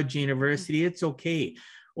college, university, it's okay.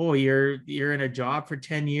 Oh, you're in a job for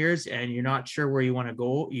 10 years and you're not sure where you want to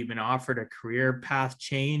go. You've been offered a career path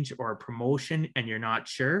change or a promotion and you're not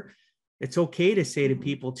sure. It's okay to say to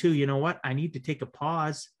people too, you know what? I need to take a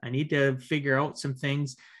pause. I need to figure out some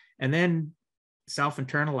things and then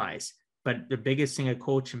self-internalize. But the biggest thing a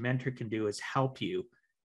coach and mentor can do is help you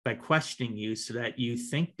by questioning you so that you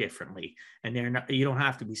think differently. And you don't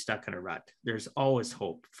have to be stuck in a rut. There's always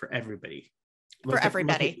hope for everybody. Look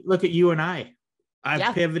at you and I.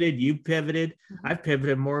 I've pivoted, you pivoted. I've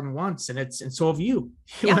pivoted more than once. And so have you.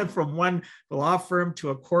 You went from one law firm to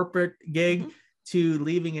a corporate gig to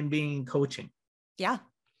leaving and being in coaching. Yeah.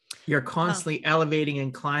 You're constantly elevating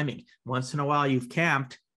and climbing. Once in a while you've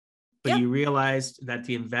camped, but you realized that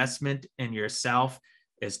the investment in yourself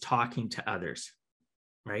is talking to others,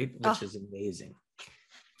 right? Which is amazing.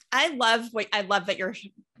 I love that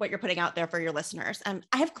what you're putting out there for your listeners.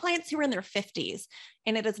 I have clients who are in their 50s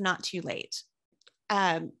and it is not too late.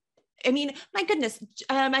 My goodness,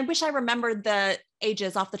 I wish I remembered the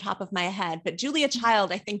ages off the top of my head, but Julia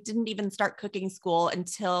Child, I think, didn't even start cooking school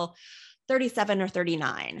until 37 or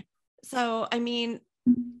 39. So,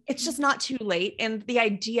 it's just not too late. And the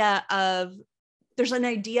idea of, there's an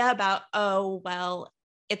idea about, oh, well,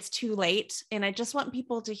 it's too late. And I just want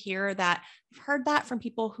people to hear that. I've heard that from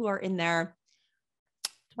people who are in their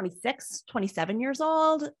 26, 27 years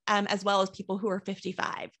old, as well as people who are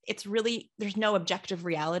 55. It's really, there's no objective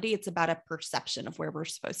reality. It's about a perception of where we're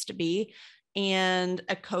supposed to be. And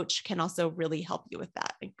a coach can also really help you with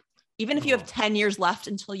that. Even if you have 10 years left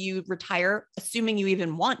until you retire, assuming you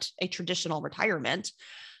even want a traditional retirement,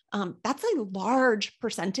 that's a large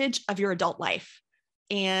percentage of your adult life.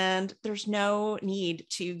 And there's no need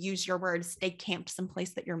to use your words, stay camped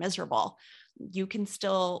someplace that you're miserable. You can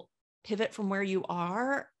still pivot from where you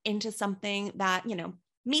are into something that,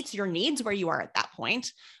 meets your needs where you are at that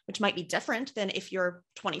point, which might be different than if you're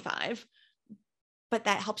 25. but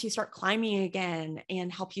that helps you start climbing again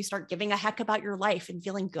and help you start giving a heck about your life and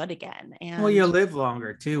feeling good again. And well, you live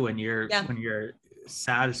longer too when yeah. you're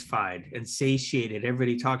satisfied and satiated.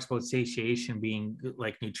 Everybody talks about satiation being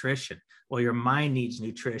like nutrition. Well, your mind needs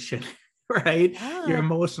nutrition, right? Yeah. Your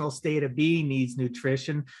emotional state of being needs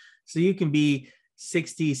nutrition. So you can be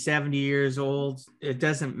 60, 70 years old. It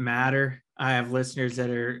doesn't matter. I have listeners that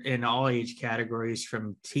are in all age categories,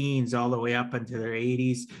 from teens all the way up into their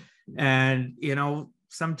 80s. And, you know,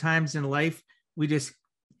 sometimes in life, we just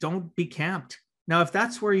don't be camped. Now, if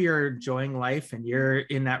that's where you're enjoying life and you're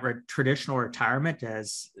in that traditional retirement,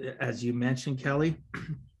 as you mentioned, Kelly,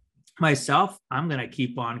 myself, I'm going to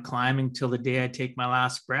keep on climbing till the day I take my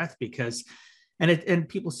last breath, because, and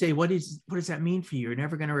people say, what does that mean for you? You're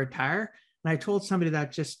never going to retire? And I told somebody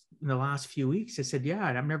that just in the last few weeks. I said, yeah,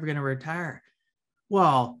 I'm never going to retire.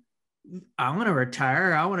 Well, I want to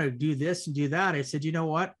retire. I want to do this and do that. I said, you know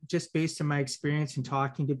what? Just based on my experience in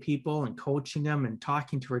talking to people and coaching them and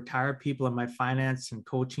talking to retired people in my finance and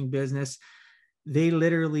coaching business, they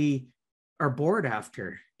literally are bored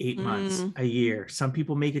after 8 months, a year. Some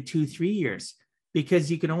people make it 2-3 years, because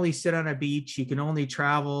you can only sit on a beach. You can only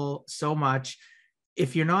travel so much.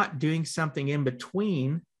 If you're not doing something in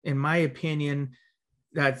between, in my opinion,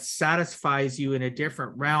 that satisfies you in a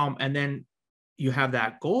different realm, and then you have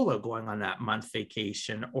that goal of going on that month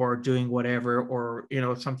vacation or doing whatever, or, you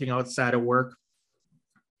know, something outside of work,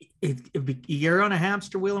 you're on a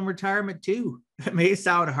hamster wheel in retirement too. It may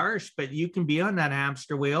sound harsh, but you can be on that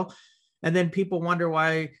hamster wheel. And then people wonder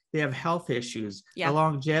why they have health issues, the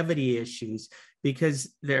longevity issues,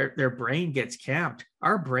 because their brain gets camped.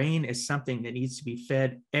 Our brain is something that needs to be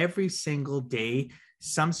fed every single day,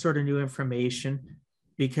 some sort of new information,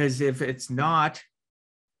 because if it's not,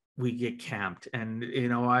 we get camped. And, you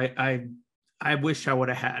know, I wish I would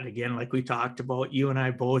have had, again, like we talked about, you and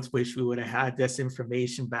I both wish we would have had this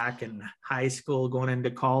information back in high school, going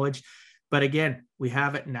into college. But again, we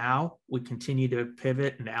have it now. We continue to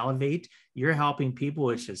pivot and elevate. You're helping people,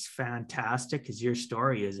 which is fantastic, because your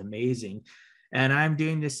story is amazing. And I'm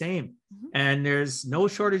doing the same. And there's no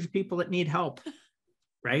shortage of people that need help,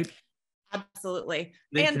 right? Absolutely.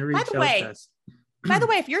 They and can reach by the out way, to us. by the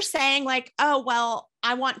way, if you're saying like, oh, well,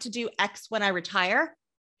 I want to do X when I retire,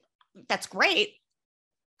 that's great.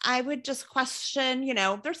 I would just question, you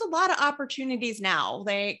know, there's a lot of opportunities now.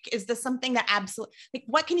 Like, is this something that absolutely, like,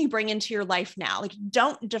 what can you bring into your life now? Like,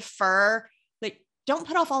 don't defer, like, don't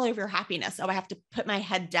put off all of your happiness. Oh, I have to put my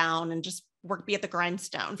head down and just work, be at the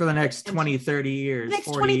grindstone For the next 20, 30 years, next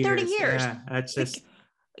 40 20, 30 years. Yeah, that's just...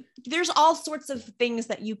 There's all sorts of things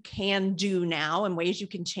that you can do now and ways you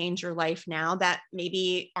can change your life now that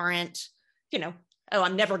maybe aren't, you know, oh,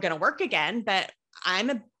 I'm never going to work again. But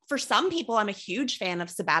for some people, I'm a huge fan of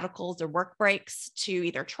sabbaticals or work breaks to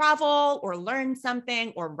either travel or learn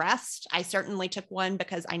something or rest. I certainly took one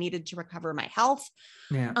because I needed to recover my health.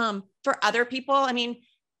 Yeah. For other people, I mean,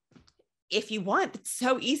 if you want, it's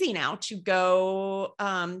so easy now to go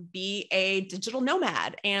be a digital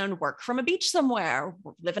nomad and work from a beach somewhere,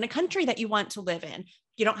 live in a country that you want to live in.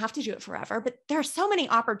 You don't have to do it forever, but there are so many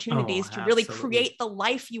opportunities to really create the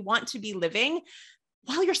life you want to be living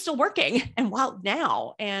while you're still working and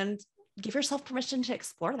and give yourself permission to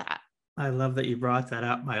explore that. I love that you brought that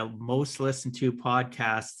up. My most listened to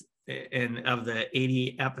podcast, and of the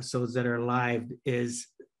 80 episodes that are live, is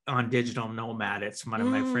on digital nomad. It's one of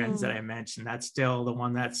my friends that I mentioned. That's still the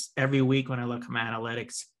one that's every week when I look at my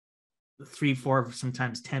analytics, 3, 4,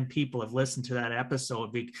 sometimes 10 people have listened to that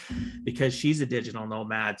episode because she's a digital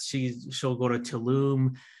nomad. She'll go to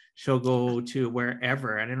Tulum. She'll go to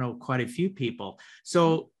wherever. I don't know, quite a few people.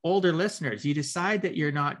 So older listeners, you decide that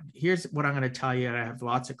you're not, here's what I'm going to tell you. And I have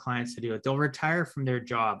lots of clients to do it. They'll retire from their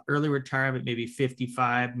job, early retirement, maybe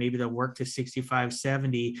 55, maybe they'll work to 65,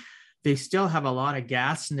 70. They still have a lot of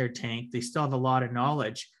gas in their tank. They still have a lot of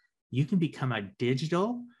knowledge. You can become a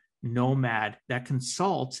digital nomad that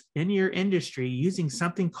consults in your industry using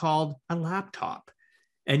something called a laptop.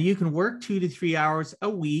 And you can work 2 to 3 hours a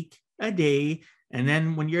week, a day. And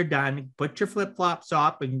then when you're done, put your flip-flops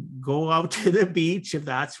up and go out to the beach. If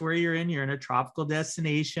that's where you're in a tropical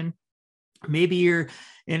destination. Maybe you're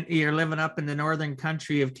living up in the northern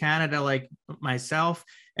country of Canada, like myself,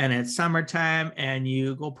 and it's summertime and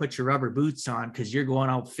you go put your rubber boots on because you're going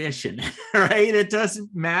out fishing, right? It doesn't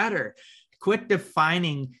matter. Quit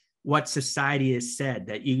defining what society has said,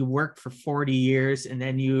 that you work for 40 years and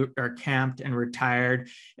then you are camped and retired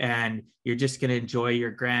and you're just going to enjoy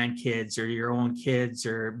your grandkids or your own kids,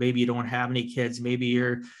 or maybe you don't have any kids,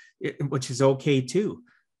 which is okay too.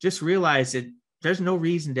 Just realize that there's no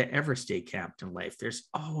reason to ever stay camped in life. There's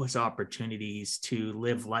always opportunities to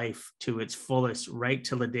live life to its fullest, right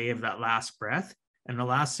till the day of that last breath. And the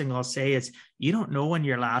last thing I'll say is, you don't know when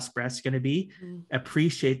your last breath's going to be.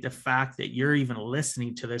 Appreciate the fact that you're even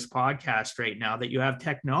listening to this podcast right now, that you have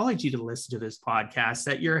technology to listen to this podcast,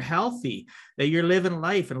 that you're healthy, that you're living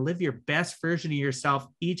life, and live your best version of yourself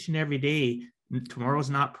each and every day.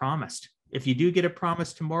 Tomorrow's not promised. If you do get a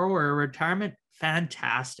promise tomorrow or a retirement,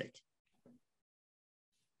 fantastic.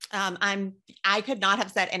 I could not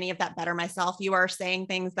have said any of that better myself. You are saying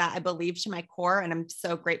things that I believe to my core, and I'm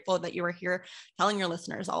so grateful that you are here telling your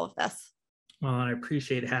listeners all of this. Well, I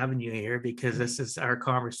appreciate having you here, because our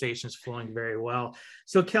conversation is flowing very well.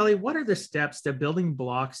 So Kelly, what are the steps, the building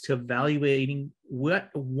blocks to evaluating what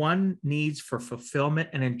one needs for fulfillment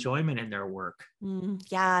and enjoyment in their work?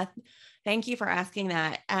 Yeah. Thank you for asking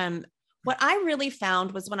that. What I really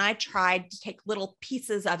found was when I tried to take little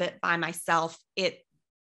pieces of it by myself, it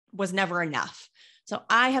was never enough. So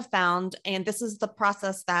I have found, and this is the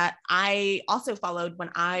process that I also followed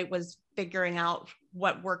when I was figuring out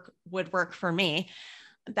what work would work for me,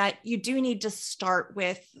 that you do need to start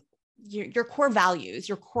with your core values,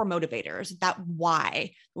 your core motivators, that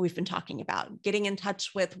why we've been talking about, getting in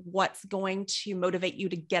touch with what's going to motivate you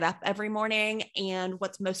to get up every morning and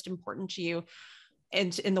what's most important to you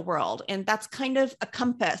in the world. And that's kind of a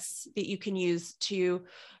compass that you can use to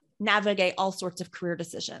navigate all sorts of career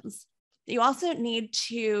decisions. You also need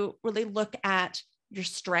to really look at your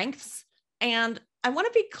strengths. And I want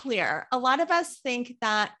to be clear, a lot of us think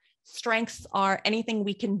that strengths are anything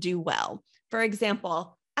we can do well. For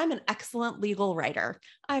example, I'm an excellent legal writer.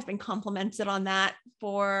 I've been complimented on that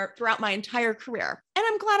throughout my entire career, and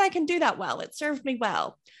I'm glad I can do that well. It served me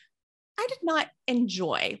well. I did not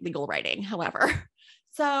enjoy legal writing, however.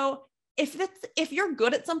 So if you're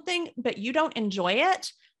good at something, but you don't enjoy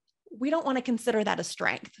it, we don't want to consider that a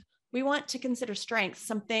strength. We want to consider strength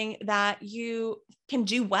something that you can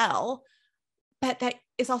do well, but that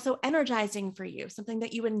is also energizing for you, something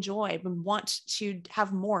that you enjoy and want to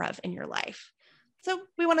have more of in your life. So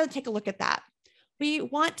we want to take a look at that. We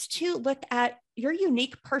want to look at your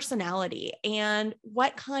unique personality and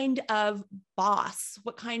what kind of boss,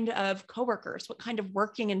 what kind of coworkers, what kind of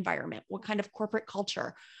working environment, what kind of corporate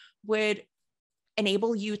culture would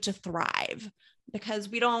enable you to thrive. Because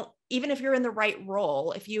even if you're in the right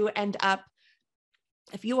role, if you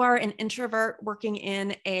are an introvert working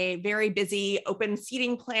in a very busy open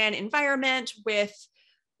seating plan environment with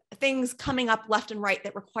things coming up left and right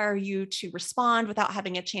that require you to respond without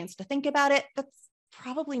having a chance to think about it, that's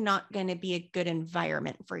probably not going to be a good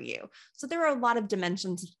environment for you. So there are a lot of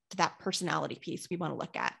dimensions to that personality piece we want to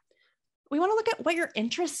look at. We want to look at what you're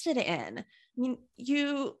interested in. I mean,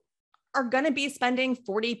 you are going to be spending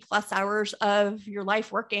 40 plus hours of your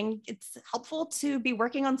life working. It's helpful to be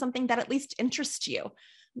working on something that at least interests you.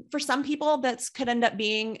 For some people, that could end up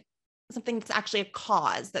being something that's actually a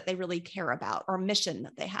cause that they really care about, or a mission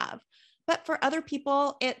that they have. But for other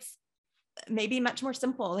people, it's maybe much more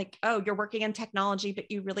simple. Like, oh, you're working in technology,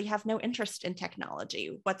 but you really have no interest in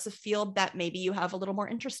technology. What's a field that maybe you have a little more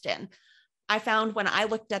interest in? I found when I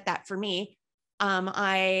looked at that for me,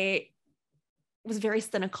 I was very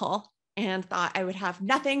cynical and thought I would have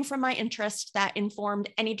nothing from my interest that informed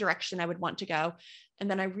any direction I would want to go.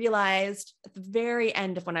 And then I realized at the very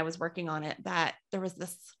end of when I was working on it that there was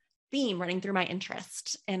this theme running through my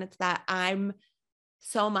interest. And it's that I'm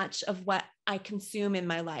so much of what I consume in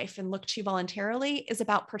my life and look to voluntarily is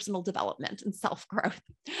about personal development and self-growth.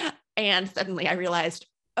 And suddenly I realized,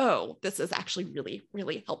 oh, this is actually really,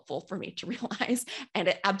 really helpful for me to realize. And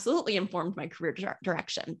it absolutely informed my career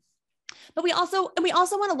direction. But we also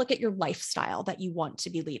want to look at your lifestyle that you want to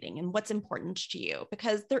be leading and what's important to you,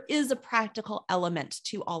 because there is a practical element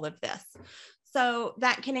to all of this. So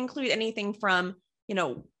that can include anything from,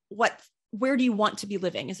 where do you want to be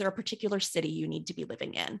living? Is there a particular city you need to be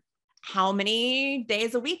living in? How many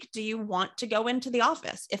days a week do you want to go into the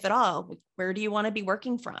office, if at all? Where do you want to be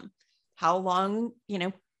working from? How long,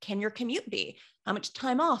 can your commute be? How much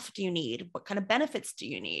time off do you need? What kind of benefits do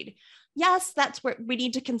you need? Yes, that's where we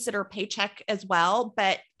need to consider paycheck as well.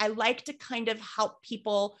 But I like to kind of help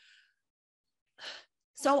people.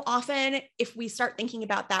 So often, if we start thinking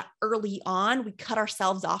about that early on, we cut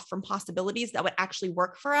ourselves off from possibilities that would actually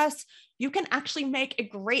work for us. You can actually make a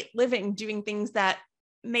great living doing things that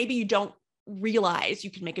maybe you don't realize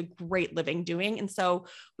you can make a great living doing. And so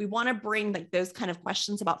we want to bring those kind of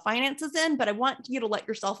questions about finances in, but I want you to let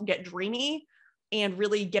yourself get dreamy and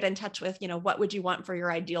really get in touch with, what would you want for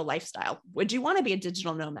your ideal lifestyle? Would you want to be a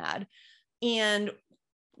digital nomad? And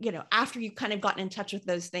after you've kind of gotten in touch with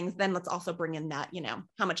those things, then let's also bring in that,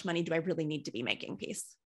 how much money do I really need to be making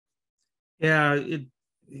piece? Yeah,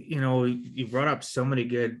 you brought up so many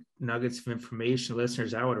good nuggets of information.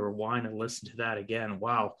 Listeners, I would rewind and listen to that again.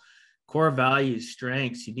 Wow. Core values,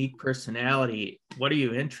 strengths, unique personality. What are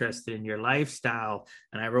you interested in? Your lifestyle.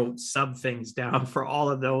 And I wrote sub things down for all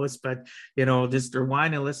of those, but just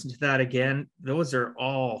rewind and listen to that again. Those are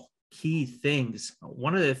all key things.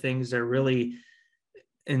 One of the things I really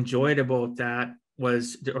enjoyed about that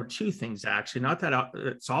was, or two things actually, not that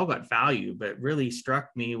it's all got value, but really struck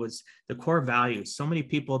me was the core values. So many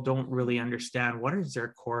people don't really understand what is their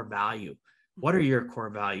core value. What are your core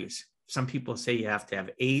values? Some people say you have to have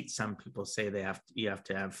 8. Some people say you have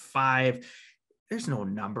to have 5. There's no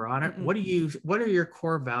number on it. Mm-hmm. What are your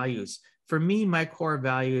core values? For me, my core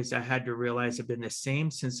values, I had to realize have been the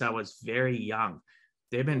same since I was very young.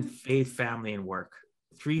 They've been faith, family, and work.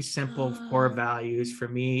 3 simple core values. For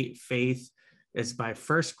me, faith is my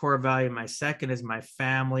first core value. My second is my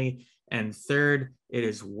family. And third, it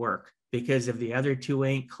is work. Because if the other 2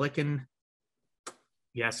 ain't clicking,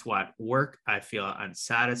 guess what? Work, I feel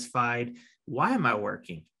unsatisfied. Why am I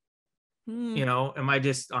working? Am I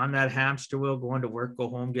just on that hamster wheel, going to work, go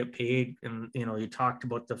home, get paid? And, you talked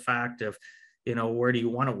about the fact of, where do you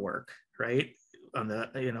want to work, right? On the,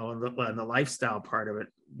 on the lifestyle part of it,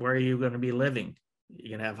 where are you going to be living?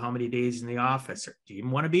 You're going to have how many days in the office? Or do you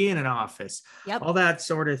even want to be in an office? Yep. All that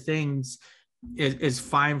sort of things is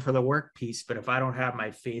fine for the work piece. But if I don't have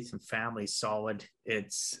my faith and family solid,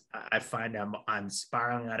 I find I'm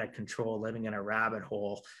spiraling out of control, living in a rabbit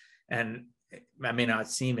hole. And I may not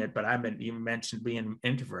seem it, but you mentioned being an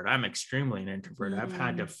introvert. I'm extremely an introvert. I've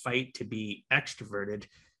had to fight to be extroverted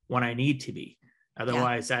when I need to be.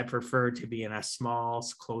 Otherwise, I prefer to be in a small,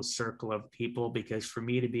 close circle of people, because for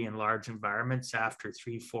me to be in large environments after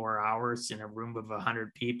 3-4 hours in a room of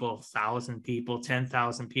 100 people, 1,000 people,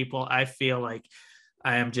 10,000 people, I feel like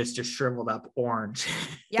I am just a shriveled up orange.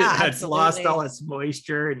 Yeah, It's lost all its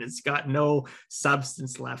moisture and it's got no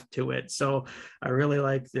substance left to it. So I really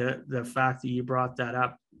like the fact that you brought that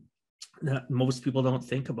up. That most people don't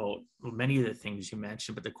think about many of the things you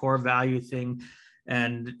mentioned, but the core value thing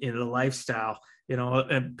and the lifestyle,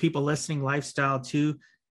 and people listening, lifestyle too.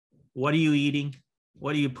 What are you eating?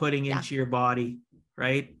 What are you putting into your body?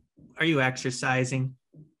 Right? Are you exercising?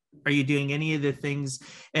 Are you doing any of the things?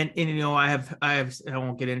 And I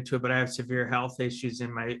won't get into it, but I have severe health issues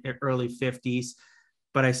in my early 50s,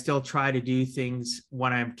 but I still try to do things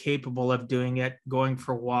when I'm capable of doing it, going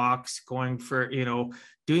for walks, going for,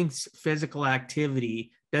 doing physical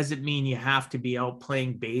activity. Doesn't mean you have to be out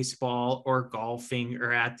playing baseball or golfing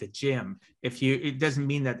or at the gym. It doesn't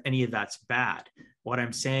mean that any of that's bad. What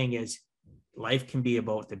I'm saying is life can be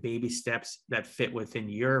about the baby steps that fit within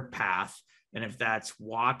your path. And if that's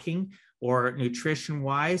walking or nutrition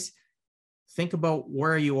wise, think about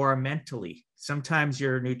where you are mentally. Sometimes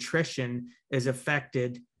your nutrition is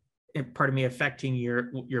affecting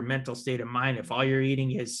your mental state of mind. If all you're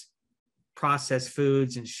eating is processed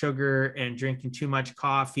foods and sugar and drinking too much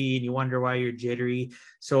coffee, and you wonder why you're jittery.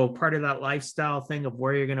 So part of that lifestyle thing of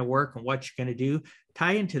where you're going to work and what you're going to do,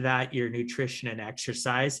 tie into that your nutrition and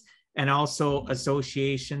exercise, and also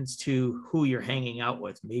associations to who you're hanging out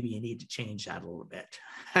with. Maybe you need to change that a little bit.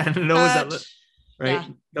 And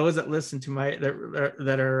those that listen to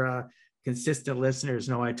that are consistent listeners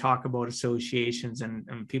know I talk about associations,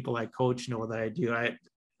 and people I coach know that I do.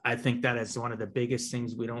 I think that is one of the biggest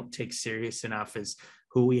things we don't take serious enough, is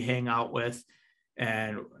who we hang out with,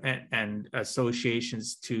 and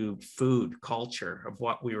associations to food culture of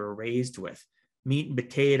what we were raised with. Meat and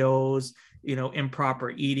potatoes, improper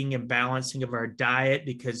eating and balancing of our diet,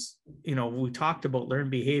 because, we talked about learned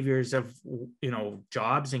behaviors of,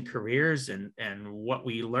 jobs and careers and what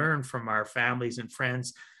we learn from our families and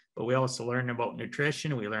friends, but we also learn about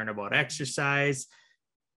nutrition. We learn about exercise.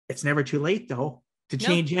 It's never too late though to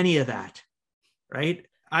change any of that, right?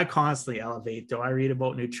 I constantly elevate though. I read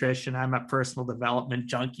about nutrition. I'm a personal development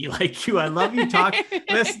junkie like you. I love you talk.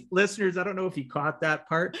 Listeners, I don't know if you caught that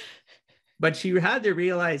part, but she had the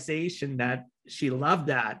realization that she loved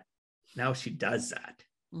that. Now she does that,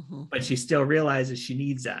 but she still realizes she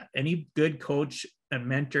needs that. Any good coach and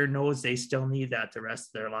mentor knows they still need that the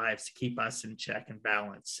rest of their lives to keep us in check and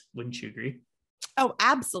balance. Wouldn't you agree? Oh,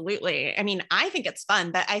 absolutely. I mean, I think it's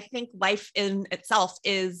fun, but I think life in itself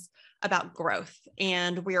is about growth,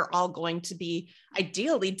 and we're all going to be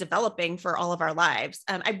ideally developing for all of our lives.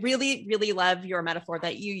 I really, really love your metaphor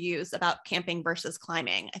that you use about camping versus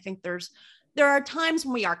climbing. I think there are times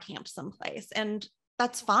when we are camped someplace, and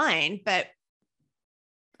that's fine, but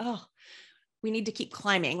we need to keep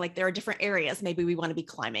climbing. Like there are different areas maybe we want to be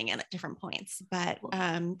climbing in at different points, but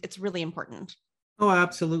it's really important. Oh,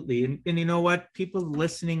 absolutely. And you know what? People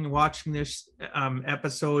listening and watching this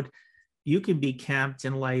episode, you can be camped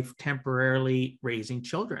in life temporarily raising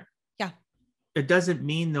children. Yeah. It doesn't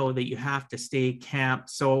mean, though, that you have to stay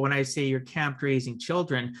camped. So when I say you're camped raising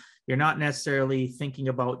children, you're not necessarily thinking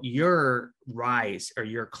about your rise or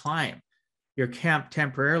your climb. You're camped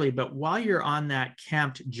temporarily, but while you're on that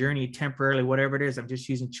camped journey temporarily, whatever it is, I'm just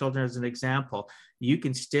using children as an example, you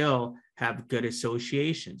can still have good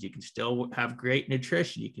associations. You can still have great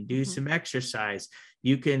nutrition. You can do some exercise.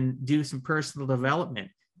 You can do some personal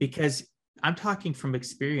development, because I'm talking from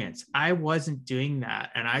experience. I wasn't doing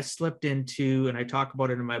that. And I slipped into, and I talk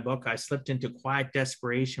about it in my book, I slipped into quiet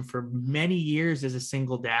desperation for many years as a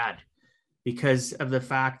single dad because of the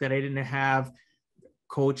fact that I didn't have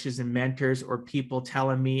coaches and mentors or people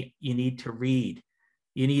telling me you need to read.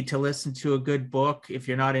 You need to listen to a good book if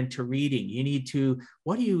you're not into reading. You need to,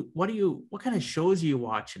 what kind of shows are you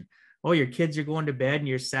watching? Oh, your kids are going to bed and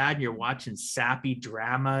you're sad and you're watching sappy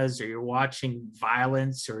dramas, or you're watching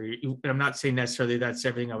violence, I'm not saying necessarily that's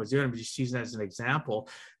everything I was doing, I'm just using that as an example.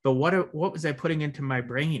 But what was I putting into my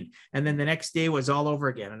brain? And then the next day was all over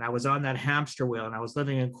again. And I was on that hamster wheel and I was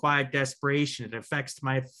living in quiet desperation. It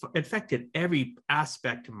affected every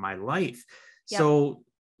aspect of my life. Yep. So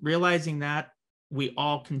realizing that we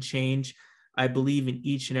all can change. I believe in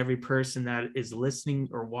each and every person that is listening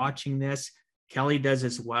or watching this. Kelly does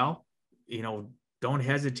as well. Don't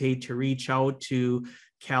hesitate to reach out to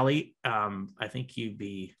Kelly. I think you'd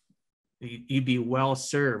be well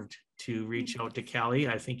served to reach out to Kelly.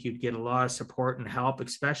 I think you'd get a lot of support and help,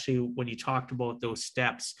 especially when you talked about those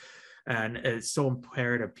steps. And it's so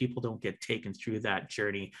imperative people don't get taken through that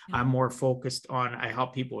journey. I'm more focused on, I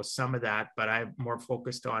help people with some of that, but I'm more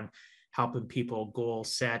focused on helping people goal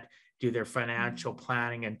set, do their financial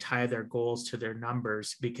planning, and tie their goals to their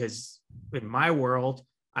numbers. Because in my world,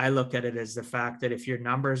 I look at it as the fact that if your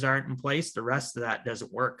numbers aren't in place, the rest of that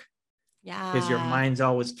doesn't work. Yeah. Because your mind's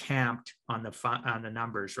always camped on the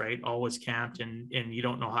numbers, right? Always camped, and you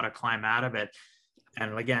don't know how to climb out of it.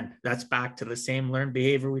 And again, that's back to the same learned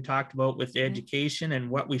behavior we talked about with education and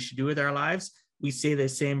what we should do with our lives. We say the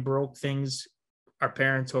same broke things. Our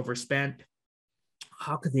parents overspent.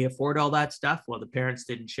 How could they afford all that stuff? Well, the parents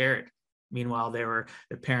didn't share it. Meanwhile, the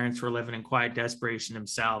parents were living in quiet desperation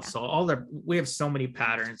themselves. So we have so many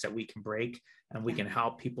patterns that we can break and we can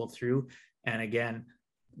help people through. And again,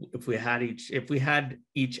 if we had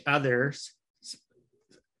each other's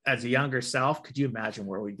as a younger self, could you imagine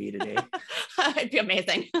where we'd be today? It'd be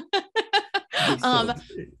amazing.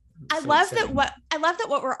 I love that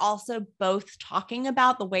what we're also both talking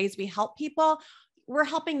about, the ways we help people, we're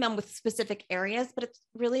helping them with specific areas, but it's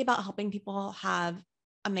really about helping people have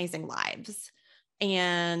amazing lives.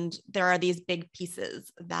 And there are these big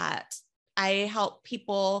pieces that I help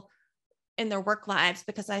people in their work lives,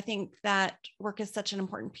 because I think that work is such an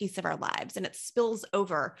important piece of our lives, and it spills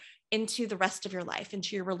over into the rest of your life,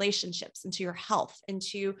 into your relationships, into your health,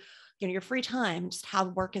 into your free time, just how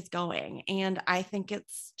work is going. And I think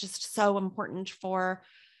it's just so important for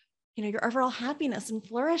your overall happiness and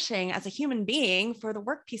flourishing as a human being, for the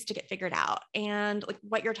work piece to get figured out. And like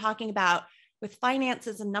what you're talking about with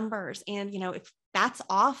finances and numbers, and if that's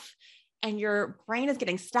off and your brain is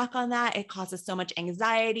getting stuck on that, it causes so much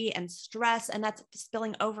anxiety and stress, and that's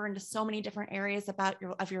spilling over into so many different areas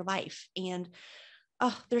of your life. And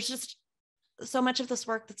there's just so much of this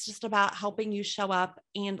work that's just about helping you show up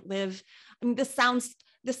and live. I mean, this sounds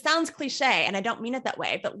cliche, and I don't mean it that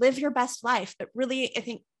way, but live your best life. But really, I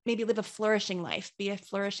think maybe live a flourishing life, be a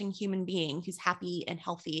flourishing human being who's happy and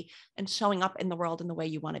healthy and showing up in the world in the way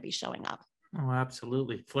you want to be showing up. Oh,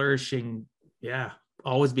 absolutely. Flourishing. Yeah.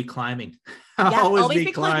 Always be climbing. Yeah, always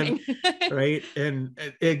be climbing. Right. And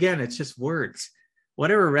again, it's just words.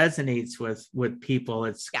 Whatever resonates with people,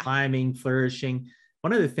 it's climbing, flourishing.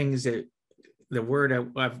 One of the things that the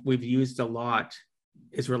word we've used a lot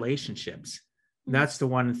is relationships. Mm-hmm. That's the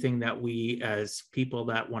one thing that we, as people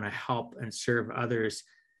that want to help and serve others,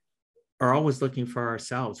 are always looking for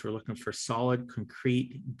ourselves. We're looking for solid,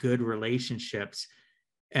 concrete, good relationships.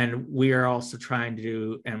 And we are also trying to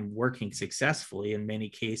do and working successfully in many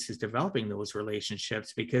cases, developing those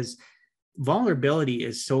relationships, because vulnerability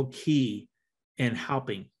is so key in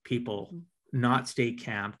helping people not stay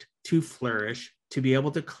camped, to flourish, to be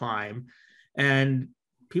able to climb. And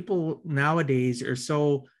people nowadays are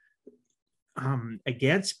so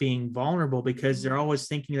against being vulnerable, because they're always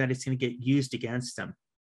thinking that it's going to get used against them.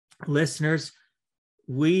 Listeners,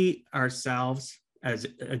 we ourselves, as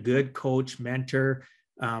a good coach, mentor,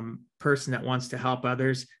 person that wants to help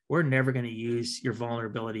others, we're never going to use your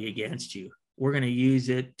vulnerability against you. We're going to use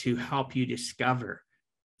it to help you discover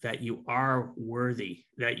that you are worthy,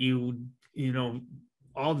 that you know,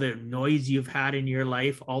 all the noise you've had in your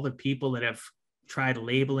life, all the people that have tried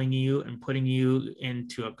labeling you and putting you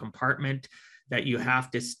into a compartment that you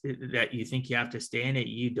have to, that you think you have to stay in it,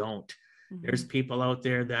 you don't. Mm-hmm. There's people out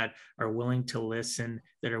there that are willing to listen,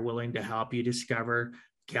 that are willing to help you discover.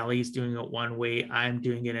 Kelly's doing it one way, I'm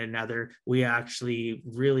doing it another. We actually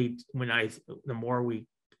really, the more we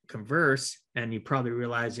converse, and you probably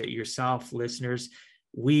realize it yourself, listeners,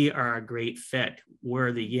 we are a great fit.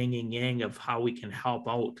 We're the yin and yang of how we can help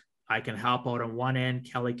out. I can help out on one end,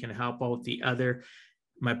 Kelly can help out the other.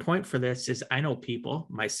 My point for this is I know people,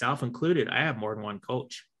 myself included, I have more than one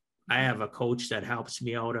coach. I have a coach that helps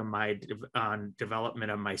me out on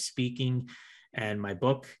development of my speaking and my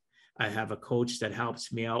book. I have a coach that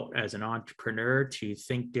helps me out as an entrepreneur to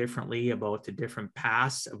think differently about the different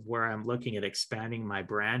paths of where I'm looking at expanding my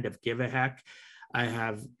brand of Give a Heck.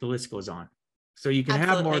 The list goes on. So you can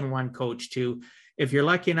Absolutely. Have more than one coach too. If you're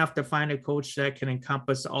lucky enough to find a coach that can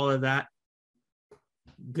encompass all of that,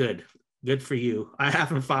 good for you. I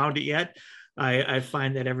haven't found it yet. I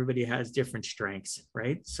find that everybody has different strengths,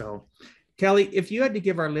 right? So Kelly, if you had to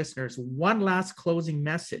give our listeners one last closing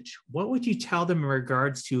message, what would you tell them in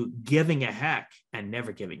regards to giving a heck and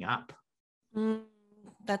never giving up?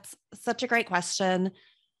 That's such a great question.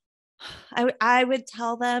 I would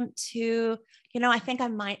tell them to, I think I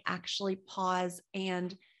might actually pause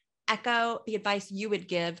and echo the advice you would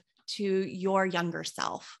give to your younger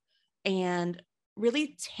self and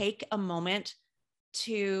really take a moment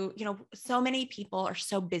to, so many people are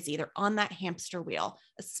so busy. They're on that hamster wheel,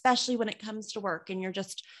 especially when it comes to work and you're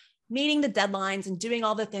just meeting the deadlines and doing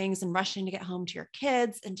all the things and rushing to get home to your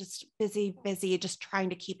kids and just busy, just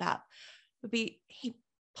trying to keep up.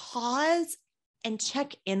 Pause and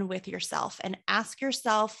check in with yourself and ask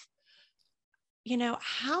yourself,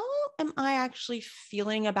 how am I actually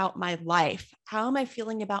feeling about my life? How am I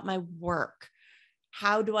feeling about my work?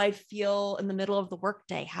 How do I feel in the middle of the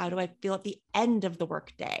workday? How do I feel at the end of the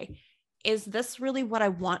workday? Is this really what I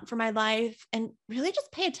want for my life? And really just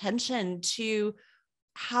pay attention to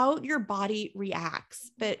how your body reacts,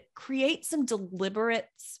 but create some deliberate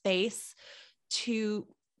space to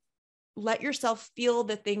let yourself feel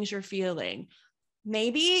the things you're feeling.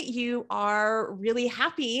 Maybe you are really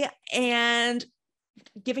happy and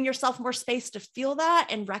giving yourself more space to feel that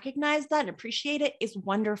and recognize that and appreciate it is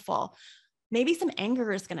wonderful. Maybe some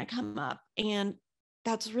anger is going to come up and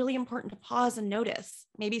that's really important to pause and notice.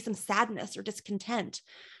 Maybe some sadness or discontent,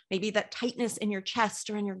 maybe that tightness in your chest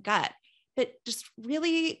or in your gut, but just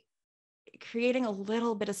really creating a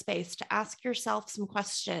little bit of space to ask yourself some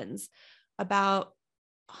questions about,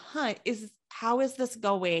 how is this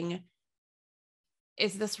going?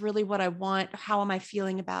 Is this really what I want? How am I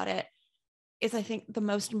feeling about it? Is I think the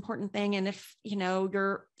most important thing. And if,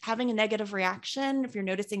 you're having a negative reaction, if you're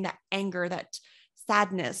noticing that anger, that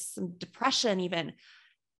sadness, and depression, even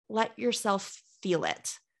let yourself feel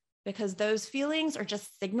it because those feelings are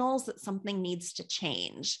just signals that something needs to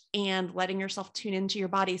change, and letting yourself tune into your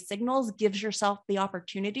body's signals gives yourself the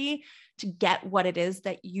opportunity to get what it is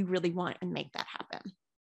that you really want and make that happen.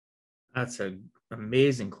 That's an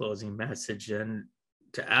amazing closing message. And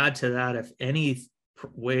to add to that, if any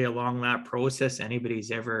way along that process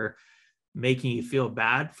anybody's ever making you feel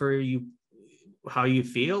bad for you, how you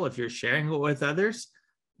feel, if you're sharing it with others,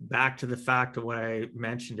 back to the fact of what I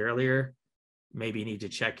mentioned earlier, maybe you need to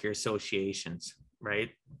check your associations, right?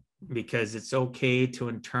 Because it's okay to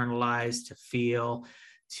internalize, to feel,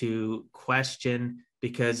 to question,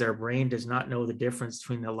 because our brain does not know the difference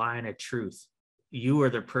between the lie and a truth. You are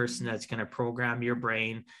the person that's going to program your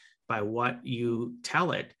brain by what you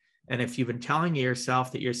tell it. And if you've been telling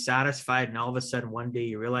yourself that you're satisfied and all of a sudden one day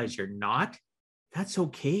you realize you're not, that's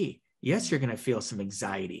okay. Yes, you're going to feel some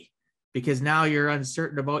anxiety because now you're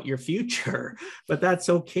uncertain about your future, but that's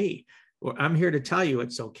okay. Well, I'm here to tell you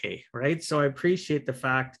it's okay, right? So I appreciate the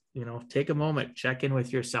fact, take a moment, check in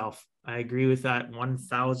with yourself. I agree with that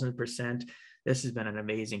 1000%. This has been an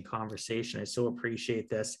amazing conversation. I so appreciate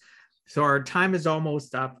this. So our time is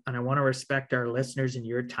almost up and I want to respect our listeners and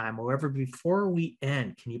your time. However, before we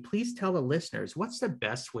end, can you please tell the listeners what's the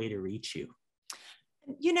best way to reach you?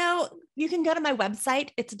 You can go to my website.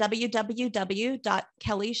 It's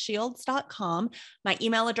www.kellyshields.com. My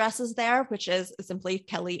email address is there, which is simply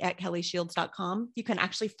kelly@kellyshields.com. You can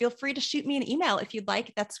actually feel free to shoot me an email if you'd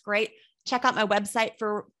like. That's great. Check out my website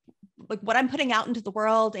for like what I'm putting out into the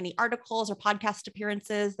world, any articles or podcast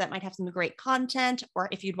appearances that might have some great content, or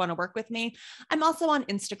if you'd want to work with me. I'm also on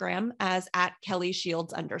Instagram as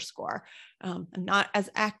 @KellyShields_. I'm not as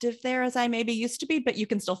active there as I maybe used to be, but you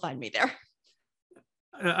can still find me there.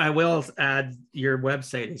 I will add, your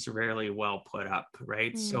website is really well put up,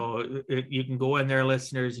 right? So you can go in there,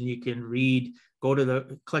 listeners, and you can read,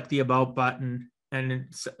 click the About button,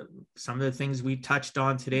 and some of the things we touched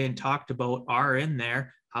on today and talked about are in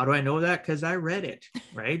there. How do I know that? Because I read it,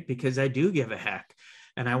 right? Because I do give a heck,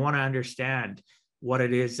 and I want to understand what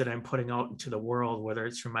it is that I'm putting out into the world, whether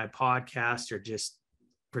it's from my podcast or just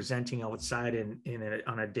presenting outside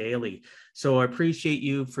on a daily. So I appreciate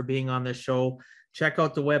you for being on the show. Check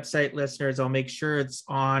out the website, listeners. I'll make sure it's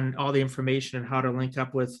on all the information and how to link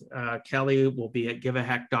up with Kelly will be at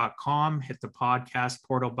giveaheck.com. Hit the podcast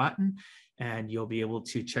portal button, and you'll be able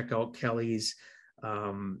to check out Kelly's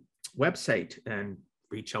website and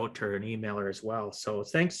reach out to her and email her as well. So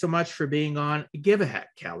thanks so much for being on Give a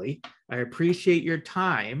Heck, Kelly. I appreciate your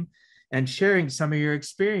time and sharing some of your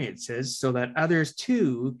experiences so that others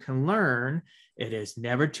too can learn it is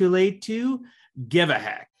never too late to give a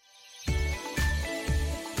heck.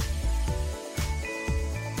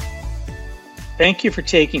 Thank you for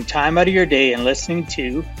taking time out of your day and listening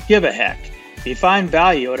to Give a Heck. If you find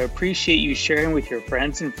value, I'd appreciate you sharing with your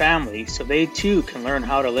friends and family so they too can learn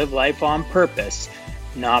how to live life on purpose,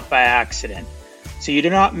 not by accident. So you do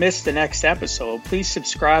not miss the next episode, please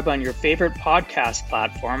subscribe on your favorite podcast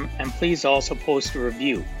platform, and please also post a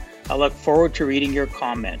review. I look forward to reading your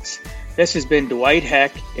comments. This has been Dwight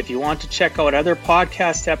Heck. If you want to check out other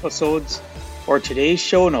podcast episodes or today's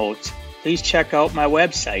show notes, please check out my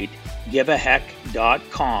website,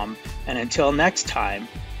 giveaheck.com. And until next time,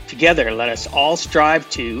 together let us all strive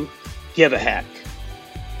to give a heck.